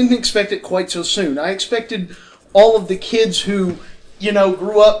 I just didn't expect it quite so soon. I expected all of the kids who,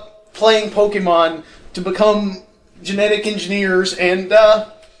 grew up playing Pokemon to become genetic engineers and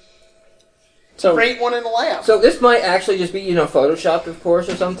So create one in a lab. So this might actually just be, photoshopped, of course,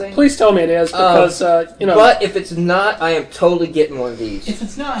 or something. please tell me it is because But if it's not, I am totally getting one of these. If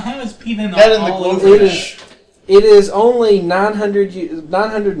it's not, how is Pete and That in the all over Glowfish. that? It is only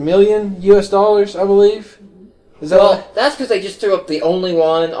 900 million US dollars, I believe. Is that Well, that's because they just threw up the only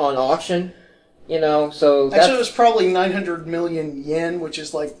one on auction. So that's... Actually, it was probably 900 million yen, which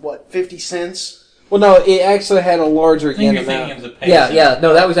is like, 50 cents? Well, no, it actually had a larger I think yen you're thinking amount. of the peso. Yeah,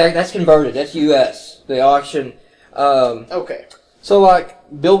 no, that's converted. That's U.S. The auction. Okay. So, like,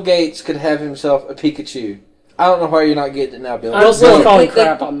 Bill Gates could have himself a Pikachu. I don't know why you're not getting it now, Bill. I'm Gates. still calling they-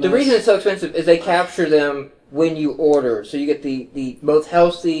 crap on the this. reason it's so expensive is they capture them when you order, so you get the most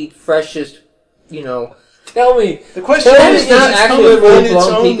healthy, freshest. Tell me. The question That is, is not does it come actually a in full its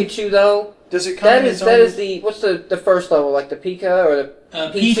blown own... Pikachu, though. Does it come That in is its that own... is the what's the first level, like the Pika or the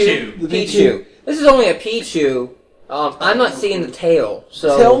Pichu. Pichu. This is only a Pichu. I'm not seeing the tail.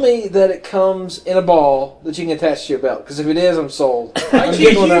 So Tell me that it comes in a ball that you can attach to your belt. Because if it is, I'm sold. I I'm choose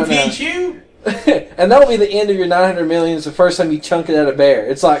getting you, one right now. Pichu. And that'll be the end of your 900 million. It's the first time you chunk it at a bear.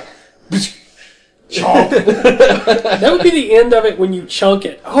 It's like... Chomp. that would be the end of it when you chunk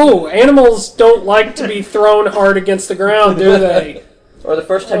it. Oh, animals don't like to be thrown hard against the ground, do they? Or the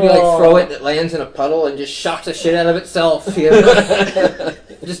first time you throw it, it lands in a puddle and just shocks the shit out of itself.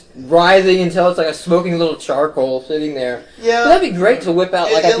 Just writhing until it's like a smoking little charcoal sitting there. Yeah. But that'd be great to whip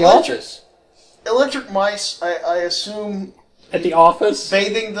out like at the office. Electric mice, I assume At the office,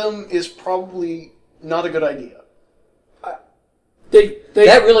 bathing them is probably not a good idea. they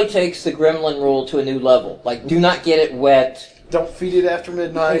That really takes the gremlin rule to a new level. Like, do not get it wet. Don't feed it after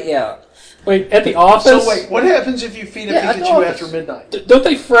midnight. Yeah. wait at the office. So wait, what happens if you feed a Yeah, at the Pikachu office. after midnight? Don't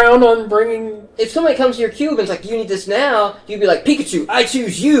they frown on bringing? If somebody comes to your cube and is like, you need this now, you'd be like, Pikachu, I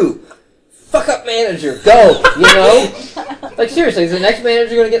choose you. Fuck up manager, go, Like, seriously, is the next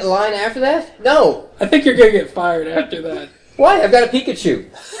manager going to get in line after that? No. I think you're gonna get fired after that. Why? I've got a Pikachu.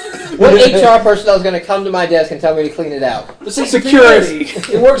 What HR personnel is going to come to my desk and tell me to clean it out? But see, Security.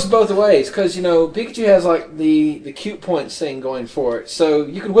 it works both ways because Pikachu has like the cute points thing going for it, so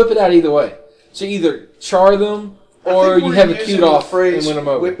you can whip it out either way. So you either char them or you have a cute off and win them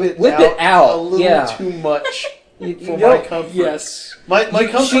over. Whip it out. A little Yeah. too much for my don't- comfort. Yes. My You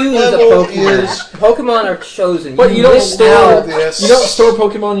comfort choose level a Pokemon. is Pokemon are chosen. But you don't whip store out- this. You don't store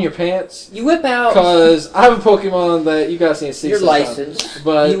Pokemon in your pants You whip out because I have a Pokemon that you guys need to see. your sometime. license.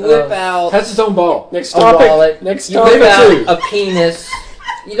 But You whip out has its own ball. Next a topic. wallet. Next You topic. whip out too. a penis.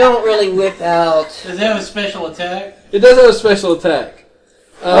 You don't really whip out. Does it have a special attack? It does have a special attack.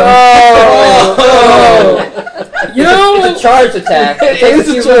 You know, It's a charged attack. It takes a It's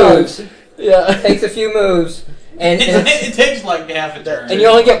few a charge. moves. Yeah. Takes a few moves, and It takes like half a turn. and you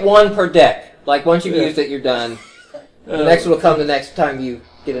only get one per deck. Like once you've Yeah. used it, you're done. The next one will come the next time you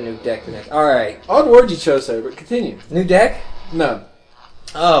get a new deck. The next. All right, Odd word you chose there, but continue. new deck. No.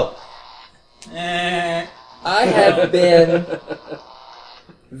 Oh, Eh. I have been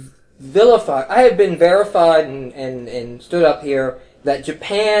vilified. I have been verified and stood up here that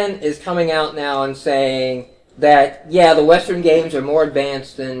Japan is coming out now and saying that, yeah, the Western games are more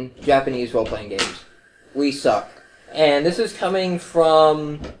advanced than Japanese role-playing games. We suck. And this is coming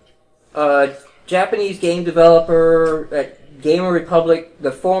from a Japanese game developer at Gamer Republic,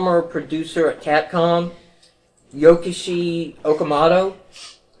 the former producer at Capcom, Yokishi Okamoto.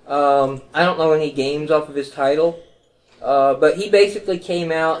 I don't know any games off of his title. But he basically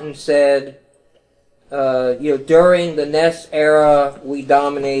came out and said, during the NES era, we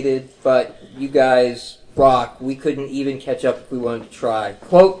dominated, but you guys rock. We couldn't even catch up if we wanted to try.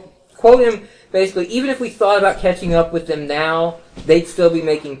 Quote him, basically, even if we thought about catching up with them now, they'd still be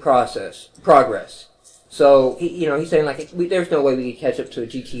making progress. So, he's saying, there's no way we could catch up to a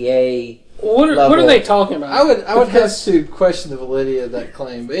GTA what are they talking about? I would have to question the validity of that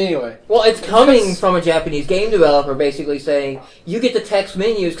claim, but anyway. Well, it's coming from a Japanese game developer basically saying, you get the text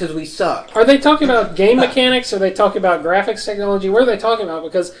menus because we suck. Are they talking about game mechanics? Or are they talking about graphics technology? What are they talking about?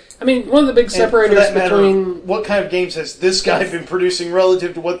 Because, I mean, one of the big And for separators that matter, between... what kind of games has this guy been producing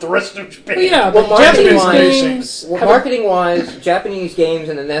relative to what the rest of Japan? Well, yeah, Well, but Japanese marketing-wise- games... Well, have a- marketing-wise, Japanese games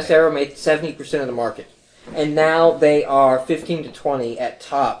in the NES era made 70% of the market. And now they are 15 to 20 at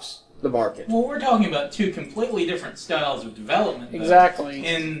tops the market. Well, we're talking about two completely different styles of development. Though. Exactly.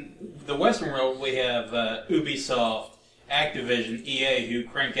 In the Western world, we have Ubisoft, Activision, EA, who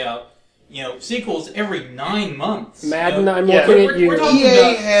crank out sequels every 9 months. Madden, I'm Yeah. looking at you. We're talking EA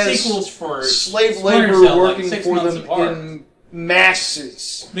about has sequels for slave Splinter labor Cell, working like 6 for months them apart. in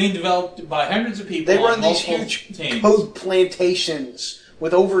masses. Being developed by hundreds of people. They on run these multiple huge teams. code plantations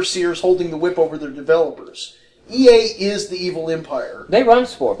with overseers holding the whip over their developers. EA is the evil empire. They run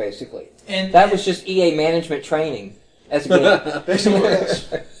Spore, basically. And That was just EA management training as a game. Basically,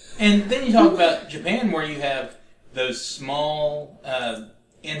 yes. And then you talk about Japan, where you have those small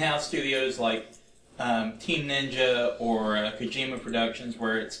in-house studios like Team Ninja or Kojima Productions,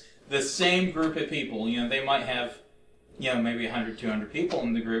 where it's the same group of people. They might have, maybe 100, 200 people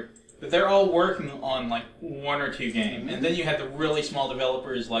in the group, but they're all working on like 1 or 2 games. And then you have the really small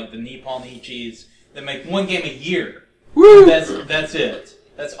developers like the Nippon Ichis that make 1 game a year. Woo! That's it.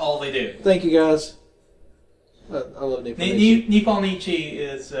 That's all they do. Thank you, guys. I love Nippon. Nippon Ichi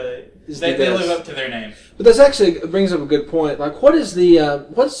is the they best. live up to their name. But that's actually it brings up a good point. Like, what is the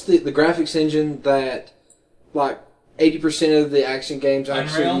what's the graphics engine that like 80% of the action games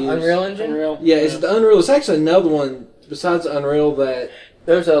actually Unreal? use? Unreal Engine? Unreal. Yeah, is it the Unreal? It's actually another one besides Unreal that.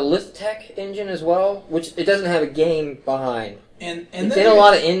 There's a Lithtech engine as well, which it doesn't have a game behind. And It's then in a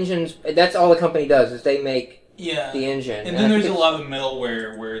lot of engines. That's all the company does, is they make yeah. the engine. And I then there's think a lot of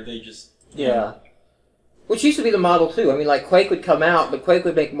middleware where they just Yeah. Which used to be the model, too. I mean, like, Quake would come out, but Quake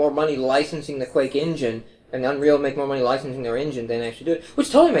would make more money licensing the Quake engine, and Unreal would make more money licensing their engine than actually do it.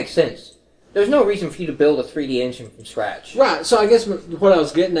 Which totally makes sense. There's no reason for you to build a 3D engine from scratch. Right, so I guess what I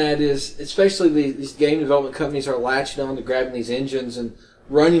was getting at is, especially these game development companies are latching on to grabbing these engines and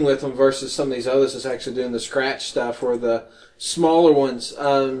running with them versus some of these others that's actually doing the scratch stuff or the smaller ones.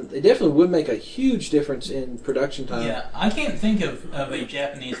 It definitely would make a huge difference in production time. Yeah, I can't think of a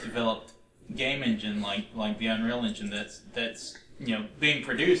Japanese developed game engine like the Unreal Engine that's being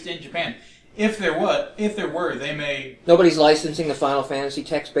produced in Japan. If there were, they may. Nobody's licensing the Final Fantasy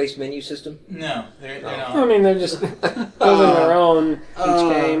text-based menu system? No, they're not. I mean, they're just building their own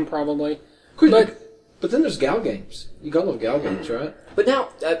each game, probably. But then there's Gal games. You gotta love Gal games, right? But now,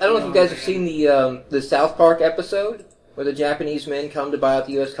 I don't know if you guys have seen the South Park episode where the Japanese men come to buy out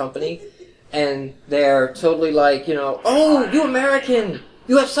the U.S. company, and they're totally like, oh, you American,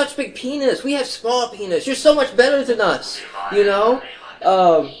 you have such big penis. We have small penis. You're so much better than us. You know?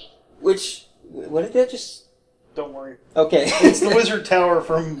 What did that just... Don't worry. Okay. It's the Wizard Tower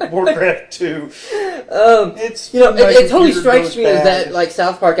from Warcraft 2. It's it totally strikes me as that, like,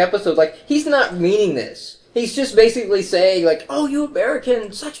 South Park episode. Like, he's not meaning this. He's just basically saying, like, oh, you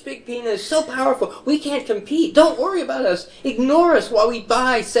Americans, such big penis, so powerful. We can't compete. Don't worry about us. Ignore us while we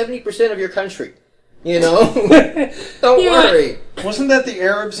buy 70% of your country. You know? Don't worry. Wasn't that the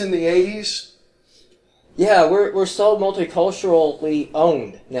Arabs in the 80s? Yeah, we're so multiculturally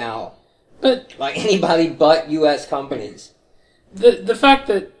owned now. But like anybody but U.S. companies. The fact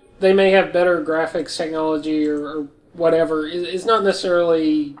that they may have better graphics technology or whatever is not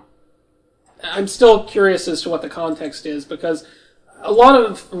necessarily... I'm still curious as to what the context is, because a lot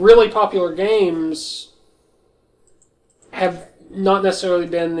of really popular games have not necessarily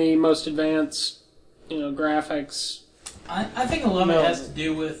been the most advanced, graphics. I think a lot of it has to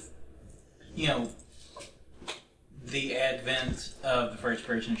do with, the advent of the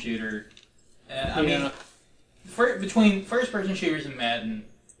first-person shooter. I mean, between first-person shooters and Madden,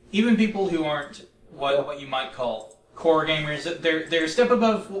 even people who aren't what you might call core gamers, they're a step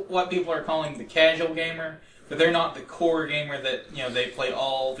above what people are calling the casual gamer, but they're not the core gamer that, they play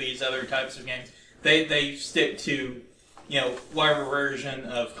all these other types of games. They stick to, whatever version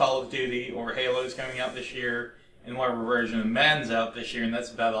of Call of Duty or Halo's coming out this year, and whatever version of Madden's out this year, and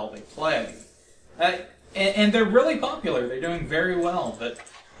that's about all they play. And they're really popular. They're doing very well, but...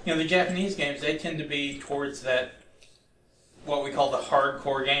 the Japanese games, they tend to be towards that, what we call the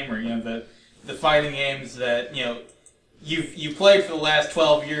hardcore gamer, the fighting games that, you've played for the last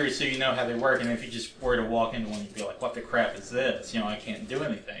 12 years so you know how they work, and if you just were to walk into one, you'd be like, what the crap is this? I can't do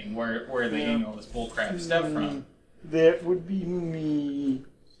anything. Where are they getting all this bullcrap stuff from? That would be me.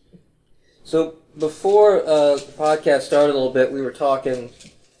 So, before the podcast started a little bit, we were talking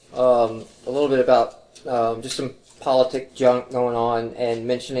a little bit about just some politic junk going on, and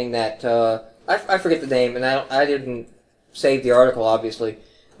mentioning that I forget the name, and I didn't save the article, obviously,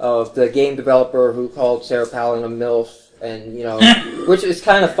 of the game developer who called Sarah Palin a MILF, and which is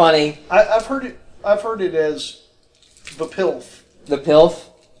kind of funny. I've heard it as the PILF. The PILF.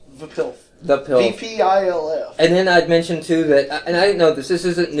 The PILF. The PILF. VPILF. And then I'd mentioned too that, and I didn't know this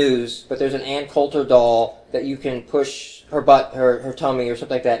isn't news, but there's an Ann Coulter doll that you can push her butt, her tummy, or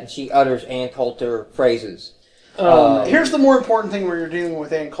something like that, and she utters Ann Coulter phrases. Here's the more important thing when you're dealing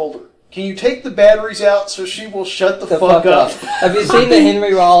with Ann Coulter. Can you take the batteries out so she will shut the fuck up? Have you seen the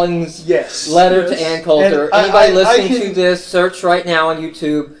Henry Rollins letter to Ann Coulter? Anybody listening to this, search right now on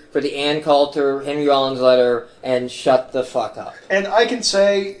YouTube for the Ann Coulter Henry Rollins letter and shut the fuck up. And I can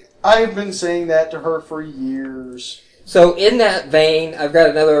say, I've been saying that to her for years. So in that vein, I've got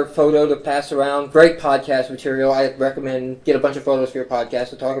another photo to pass around. Great podcast material. I recommend get a bunch of photos for your podcast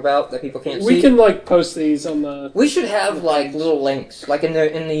to talk about that people can't see. We can post these on the... We should have little links. Like in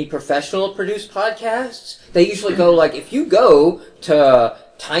the professional produced podcasts, they usually go if you go to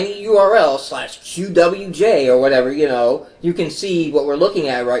tinyurl/QWJ or whatever, you can see what we're looking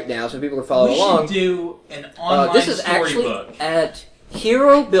at right now so people can follow along. We should do an online this is storybook. Actually at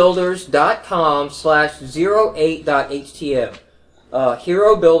herobuilders.com/08.htm.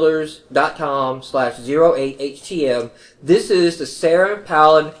 Herobuilders.com/08htm. This is the Sarah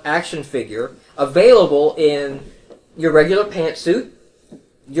Palin action figure, available in your regular pantsuit,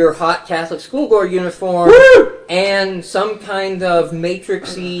 your hot Catholic schoolgirl uniform, and some kind of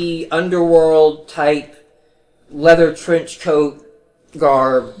matrixy underworld type leather trench coat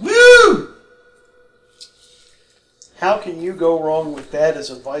garb. Woo! How can you go wrong with that as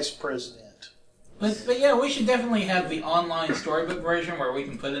a vice president? But yeah, we should definitely have the online storybook version where we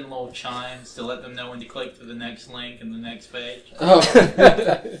can put in little chimes to let them know when to click to the next link and the next page. I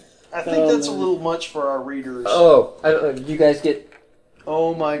think that's a little much for our readers. You guys get...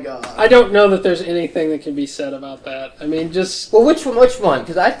 Oh my god. I don't know that there's anything that can be said about that. I mean, just... Well, which one?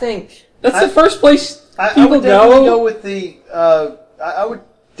 Because I think... That's the first place I would definitely go with the... I would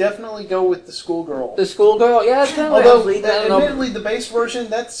definitely go with the schoolgirl. The schoolgirl? Yeah, it's kind of Although, admittedly, the base version,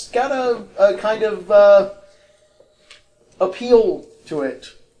 that's got a kind of appeal to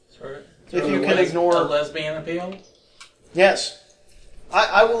it. If you can ignore... A lesbian appeal? Yes.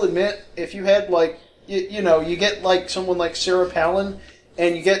 I will admit, if you had, you get, someone like Sarah Palin,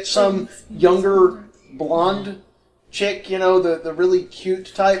 and you get some younger blonde chick, the really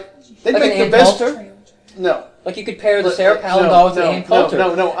cute type, they'd make the best... Coulter? No. You could pair the Sarah Palin doll with the Ann Coulter.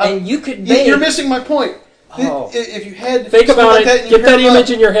 No. And you could make... You're missing my point. Oh. If you had... Think about it. Get that image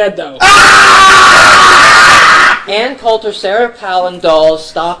in your head, though. Ann Coulter, Sarah Palin dolls,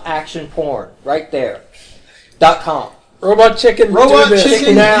 stop action porn. Right there. .com. Robot Chicken, Robot do this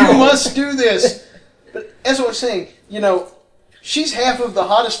Chicken, now. you must do this. But as I was saying, she's half of the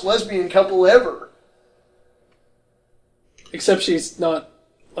hottest lesbian couple ever. Except she's not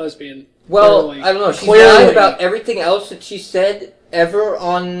lesbian. Well, clearly. I don't know. She's Clearly. lied about everything else that she said ever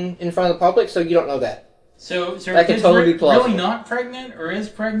in front of the public, so you don't know that. So That could is totally Rick be plausible. really not pregnant, or is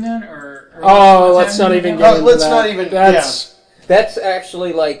pregnant, or Oh, what's let's not happening even there? get into let's that. not even- That's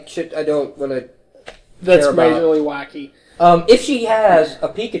actually like shit. I don't want to. That's care about. majorly wacky. If she has a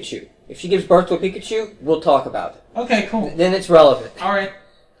Pikachu, if she gives birth to a Pikachu, we'll talk about it. Okay, cool. Then it's relevant. All right.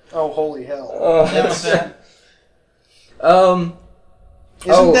 Oh, holy hell. Down with that.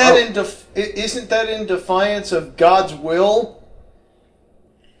 Isn't that in defiance of God's will?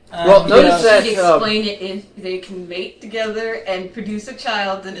 Well, notice that Should explain it if they can mate together and produce a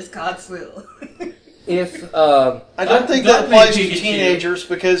child, then it's God's will. if I don't think that God applies to made Pikachu. teenagers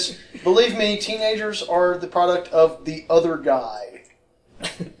because, believe me, teenagers are the product of the other guy.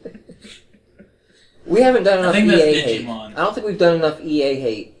 we haven't done enough think that's EA hate. Digimon. I don't think we've done enough EA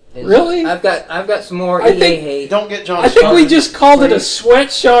hate. And Really? I've got some more I EA think- hate. Don't get John I think we started, just called it a please.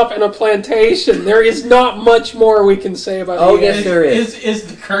 sweatshop and a plantation. There is not much more we can say about Oh, EA. yes, there is. Is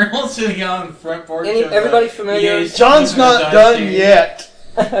the Colonel sitting on the front porch? Everybody familiar? EA's John's not done yet.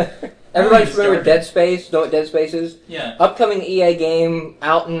 Everybody Already familiar with Dead Space? Know what Dead Space is? Yeah. Upcoming EA game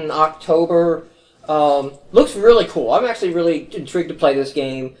out in October. Looks really cool. I'm actually really intrigued to play this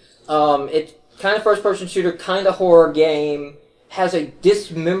game. It's kind of first-person shooter, kind of horror game. Has a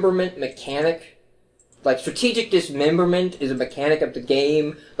dismemberment mechanic. Like, strategic dismemberment is a mechanic of the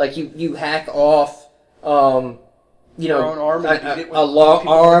game. Like, you hack off, Your own arm and beat it with a long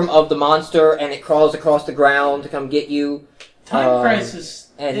people. arm of the monster, and it crawls across the ground to come get you. Time Crisis,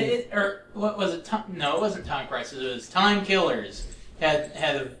 and- or what was it? No, it wasn't Time Crisis. It was Time Killers. Had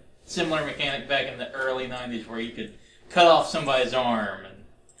a similar mechanic back in the early '90s where you could cut off somebody's arm.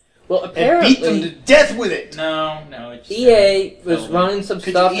 Well, And beat them apparently, to death with it. No, it just, EA was Totally. running some Could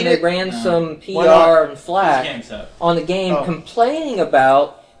you stuff, eat and they it? ran No. some Why not? PR and This flack game's up. on the game, Oh. complaining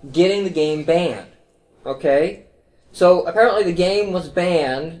about getting the game banned. Okay? So, apparently the game was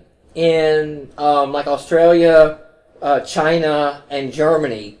banned in, like, Australia, China, and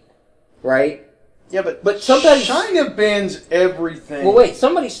Germany, right? Yeah, but somebody... China bans everything. Well, wait,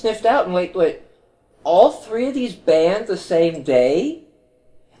 somebody sniffed out and wait. All three of these banned the same day?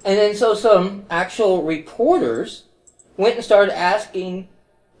 And then so some actual reporters went and started asking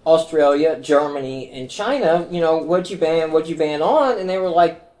Australia, Germany, and China, what'd you ban on? And they were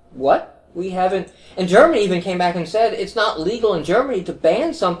like, what? We haven't... And Germany even came back and said it's not legal in Germany to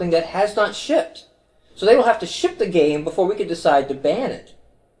ban something that has not shipped. So they will have to ship the game before we could decide to ban it.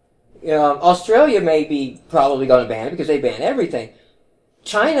 Australia may be probably going to ban it because they ban everything.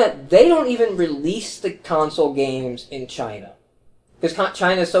 China, they don't even release the console games in China. Because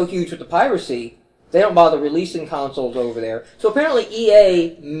China is so huge with the piracy, they don't bother releasing consoles over there. So apparently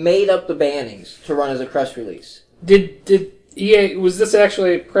EA made up the bannings to run as a press release. Did EA, was this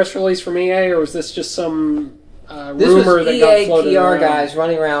actually a press release from EA, or was this just some This rumor was that EA got floated PR around? guys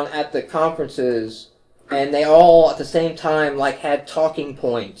running around at the conferences, and they all at the same time had talking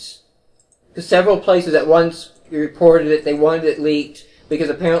points. Because several places at once reported it, they wanted it leaked, because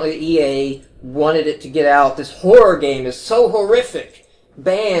apparently EA wanted it to get out. This horror game is so horrific.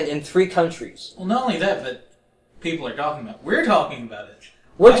 Banned in 3 countries. Well, not only that, but people are talking about. We're talking about it.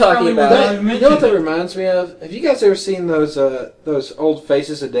 We're I talking probably about would it. not have You know what mentioned that it. reminds me of? Have you guys ever seen those old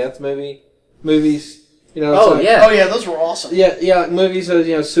Faces of Death movies? It's Oh, like, yeah. Oh yeah, those were awesome. yeah, like movies of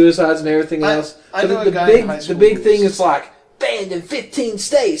suicides and everything else. I But know the a guy big in high the school big who thing was- is like banned in 15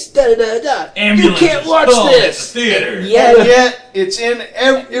 states. Da da da da. You Ambulances can't watch called at this. the theater. Yeah. And yet,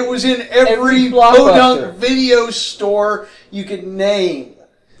 it was in every Blockbuster. podunk video store you could name.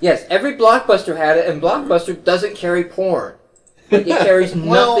 Yes, every Blockbuster had it, and Blockbuster doesn't carry porn. It carries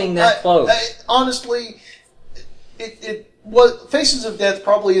nothing that close. Honestly, what Faces of Death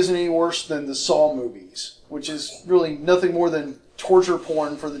probably isn't any worse than the Saw movies, which is really nothing more than torture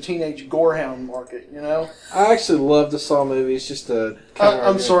porn for the teenage gorehound market. I actually love the Saw movies. Just to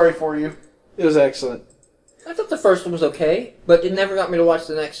I'm sorry for you. It was excellent. I thought the first one was okay, but it never got me to watch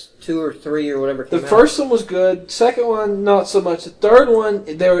the next 2 or 3 or whatever The came out. first one was good. Second one, not so much. The third one,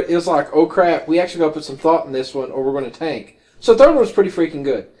 it was like, oh crap, we actually got to put some thought in this one, or we're going to tank. So the third one was pretty freaking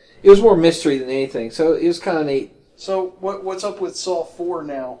good. It was more mystery than anything, so it was kind of neat. So what's up with Saw 4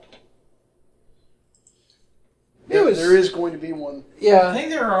 now? It was- There is going to be one. I Yeah, think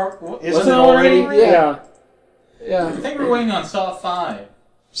there are. Isn't wasn't it already? Yeah. I yeah. think we're waiting on Saw 5.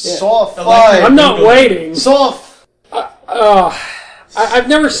 Saw 5. Electric- I'm not waiting. Saw. I've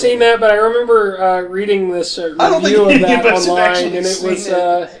never seen that, but I remember reading this review of that online, and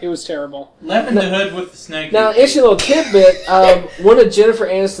it was terrible. Left the Hood with the Snake. Now, interesting little tidbit. One of Jennifer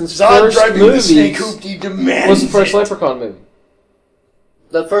Aniston's first movies was the first Leprechaun movie.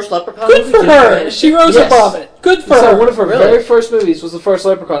 The first Leprechaun Good movie? for her. She rose above it. Good for her. One of her very first movies was the first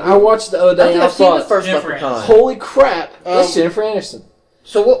Leprechaun. I watched it the other day and I I've seen thought, the first Leprechaun. holy crap, that's Jennifer Aniston.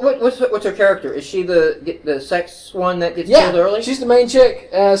 So what's her character? Is she the sex one that gets killed early? She's the main chick,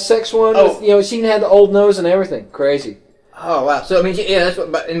 sex one. With, she can have the old nose and everything. Crazy. Oh wow! So I mean, that's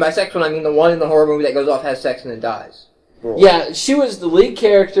what. And by sex one, I mean the one in the horror movie that goes off, has sex, and then dies. Yeah, she was the lead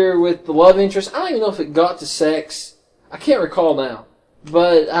character with the love interest. I don't even know if it got to sex. I can't recall now.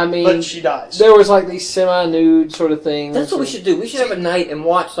 But I mean, but she dies. There was like these semi-nude sort of things. That's what we should do. We should have a night and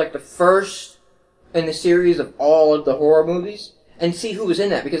watch like the first in the series of all of the horror movies. And see who was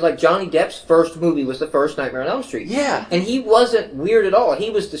in that, because like Johnny Depp's first movie was the first Nightmare on Elm Street. Yeah, and he wasn't weird at all. He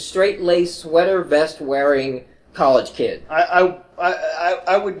was the straight-laced sweater vest wearing college kid.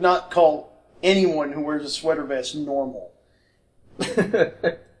 I would not call anyone who wears a sweater vest normal.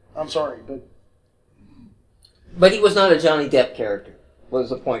 I'm sorry, but he was not a Johnny Depp character.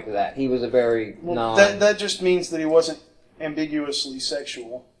 Was the point of that? He was a very that just means that he wasn't ambiguously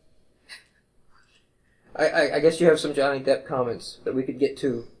sexual. I guess you have some Johnny Depp comments that we could get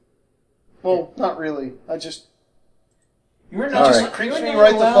to. Well, not really. You're not creeps me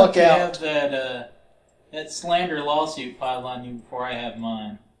right the fuck out. Have that slander lawsuit filed on you before I have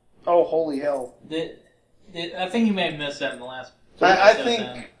mine. Oh, holy hell! I think you may have missed that in the last.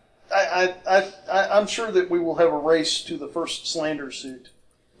 I'm sure that we will have a race to the first slander suit.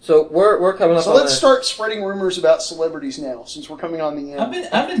 So we're coming up. So let's start spreading rumors about celebrities now, since we're coming on the end.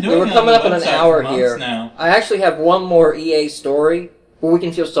 I've been doing. We're coming up in an hour here. Now. I actually have one more EA story, but we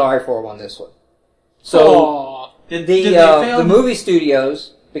can feel sorry for them on this one. So the movie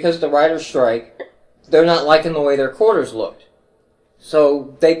studios, because of the writers' strike, they're not liking the way their quarters looked.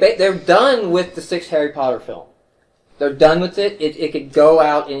 So they're done with the 6th Harry Potter film. They're done with it. It could go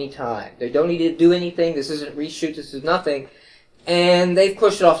out any time. They don't need to do anything. This isn't reshoot. This is nothing. And they've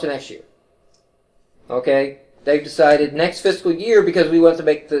pushed it off to next year. Okay? They've decided next fiscal year, because we want to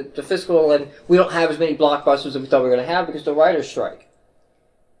make the fiscal, and we don't have as many blockbusters as we thought we were going to have because of the writer's strike.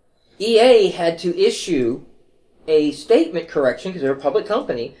 EA had to issue a statement correction, because they're a public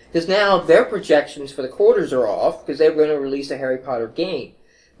company, because now their projections for the quarters are off, because they were going to release a Harry Potter game.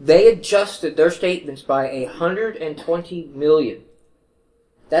 They adjusted their statements by $120 million.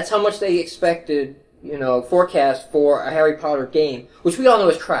 That's how much they expected, forecast for a Harry Potter game, which we all know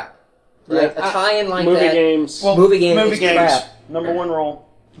is crap. Right? A tie-in like movie that. Games. Well, movie games is crap. Number one rule.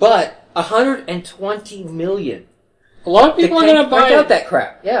 But $120 million. A lot of people are going to buy out that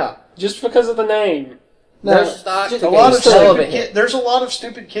crap. Yeah. Just because of the name. There's a lot of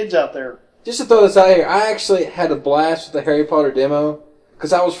stupid kids out there. Just to throw this out here, I actually had a blast with the Harry Potter demo,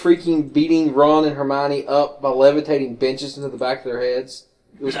 because I was freaking beating Ron and Hermione up by levitating benches into the back of their heads.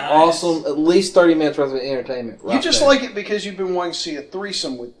 It was awesome. At least 30 minutes worth of entertainment. You just like it because you've been wanting to see a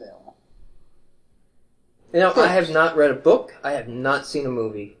threesome with them. I have not read a book. I have not seen a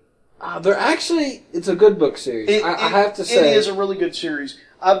movie. It's a good book series. I have to say. It is a really good series.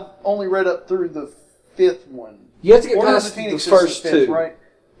 I've only read up through the 5th one. You have to get past the first two. Right?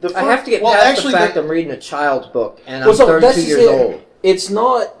 I have to get past the fact I'm reading a child's book, and I'm 32 years old. It's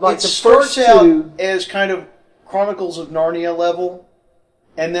not like it the starts first out two as kind of Chronicles of Narnia level,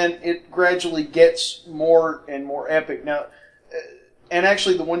 and then it gradually gets more and more epic. Now, and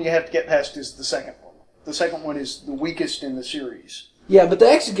actually, the one you have to get past is the second one. The second one is the weakest in the series. Yeah, but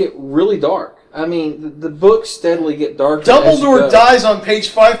they actually get really dark. I mean, the books steadily get darker. Dumbledore dies on page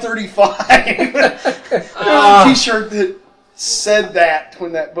 535. There was a T-shirt that said that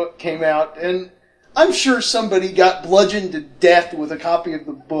when that book came out, and I'm sure somebody got bludgeoned to death with a copy of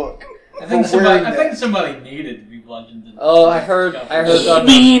the book. I think somebody needed to be bludgeoned to death. Oh, I heard on a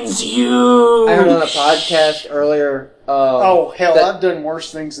podcast earlier. I've done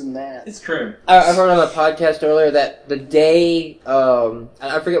worse things than that. It's true. I heard on a podcast earlier that the day,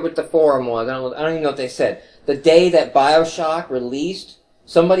 I forget what the forum was. I don't even know what they said. The day that BioShock released,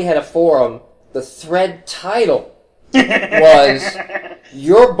 somebody had a forum. The thread title was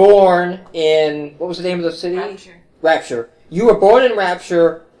 "You're born in," what was the name of the city? Rapture. You were born in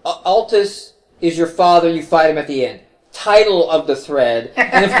Rapture. Altus is your father. You fight him at the end. Title of the thread,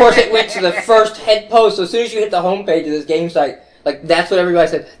 and of course it went to the first head post. So as soon as you hit the homepage of this game site, that's what everybody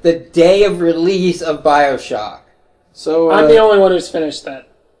said. The day of release of BioShock. So I'm the only one who's finished that.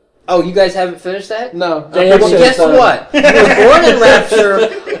 Oh, you guys haven't finished that? No. Well, guess what? You were born in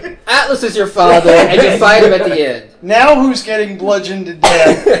Rapture. Atlas is your father, and you fight him at the end. Now who's getting bludgeoned to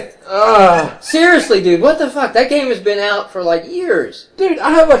death? Seriously, dude, what the fuck? That game has been out for like years. Dude,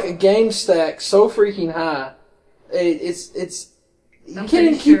 I have like a game stack so freaking high. It's you can't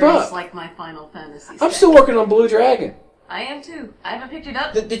even keep up. It's like my Final Fantasy. I'm still working on Blue Dragon. I am too. I haven't picked it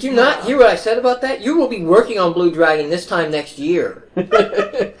up. Did you not hear what I said about that? You will be working on Blue Dragon this time next year.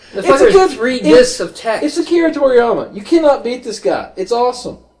 It's a good 3 discs of text. It's Akira Toriyama. You cannot beat this guy. It's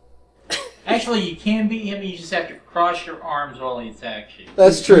awesome. Actually, you can beat him. You just have to cross your arms while he attacks you.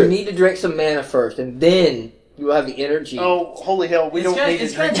 That's true. You need to drink some mana first, and then you will have the energy. Oh, holy hell! We don't need to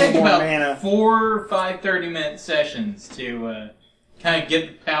drink take more about mana. 4 or 5 30-minute sessions to kind of get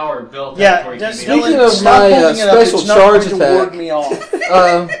the power built up. Yeah, Where you just can speaking be of stop my holding it up. special It's not charge going to attack. ward me off.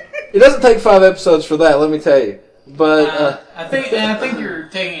 It doesn't take 5 episodes for that, let me tell you. But I think you're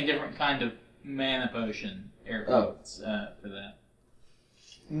taking a different kind of mana potion, air quotes, for that.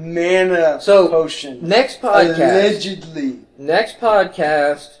 Mana So, potion. Next podcast. Allegedly. Next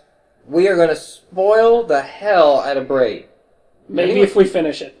podcast, we are going to spoil the hell out of Braid. Maybe if we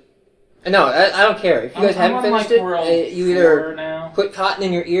finish it. No, I don't care. If you guys haven't finished it, you either now, put cotton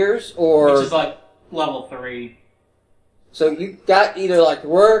in your ears or... which is like level 3. So you got either like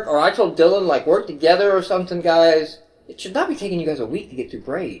work, or I told Dylan like work together or something, guys. It should not be taking you guys a week to get through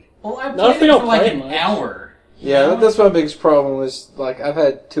Braid. Well, I Not if played we it don't for like play an much. hour. yeah, that's my biggest problem is, like, I've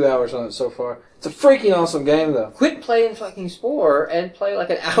had 2 hours on it so far. It's a freaking awesome game, though. Quit playing fucking Spore and play like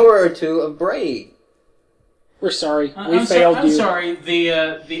an hour or 2 of Braid. We're sorry. We I'm failed you. I'm sorry.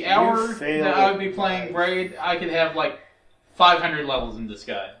 The hour failed that I would be playing Braid, I could have like 500 levels in this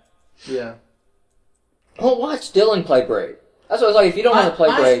guy. Yeah. Well, watch Dylan play Braid. That's what I was like. If you don't want to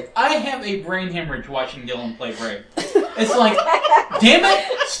play Braid, I have a brain hemorrhage watching Dylan play Braid. It's like, damn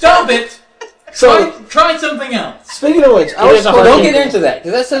it, stop it. So, Try something else. speaking of which, I was a don't playing, get into that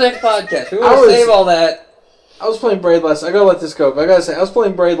because that's the next podcast. We I want to was- save all that. I was playing Braid last. I gotta let this go, but I gotta say, I was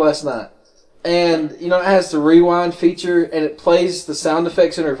playing Braid last night, and you know it has the rewind feature, and it plays the sound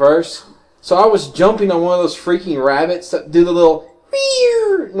effects in reverse. So I was jumping on one of those freaking rabbits that do the little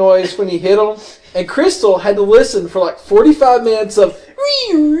 "rear" noise when you hit them, and Crystal had to listen for like 45 minutes of.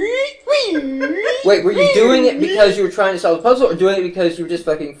 Wait, were you doing it because you were trying to solve the puzzle, or doing it because you were just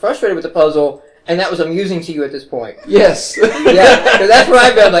fucking frustrated with the puzzle, and that was amusing to you at this point? Yes. Yeah, because that's where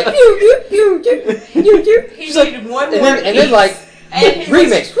I've been like, you. He She's like, needed one and more then, and then like, and he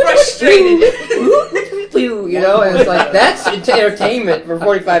remix. was frustrated. You know, and it's like, that's entertainment for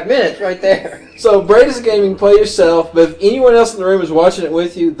 45 minutes right there. So Braid is a game you can play yourself, but if anyone else in the room is watching it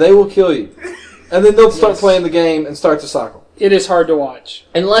with you, they will kill you. And then they'll start playing the game and start to cycle. It is hard to watch.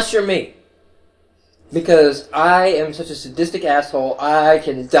 Unless you're me. Because I am such a sadistic asshole, I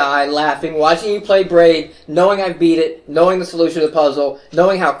can die laughing, watching you play Braid, knowing I beat it, knowing the solution to the puzzle,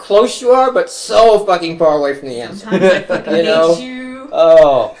 knowing how close you are, but so fucking far away from the answer. Sometimes I fucking You know? hate you.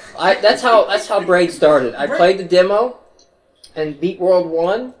 Oh, that's how Braid started. I played the demo and beat World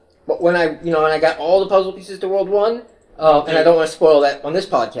 1, but when I got all the puzzle pieces to World 1, and I don't want to spoil that on this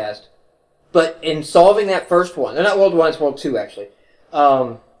podcast, but in solving that first one, they're not World 1, it's World 2 actually,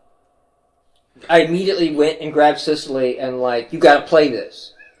 I immediately went and grabbed Cicely and like, you gotta play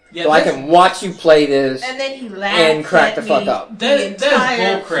this. Yeah, So I can watch you play this. And then he laughed And crack at the fuck me up. the That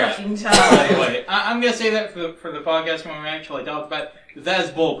entire is bullcrap. fucking By time. the way, I'm gonna say that for the podcast when we actually talk about it. That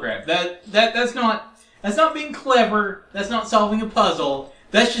is bullcrap. That's not being clever. That's not solving a puzzle.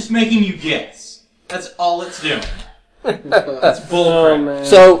 That's just making you guess. That's all it's doing. That's Oh, bullcrap. man.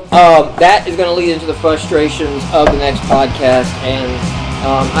 So, that is going to lead into the frustrations of the next podcast, and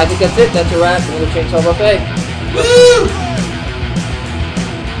I think that's it. That's a wrap for the Chainsaw Buffet. Woo!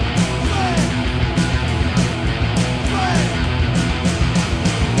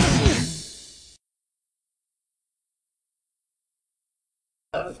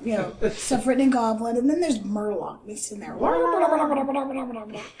 You know, stuff written in Goblin, and then there's Murloc mixed in there.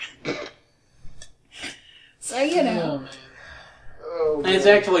 So, you know. And it's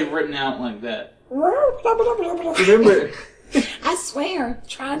actually written out like that. Remember, I swear,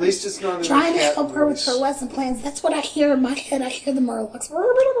 trying At least it's not in to the cat help her with voice. her lesson plans. That's what I hear in my head. I hear the Murlocs.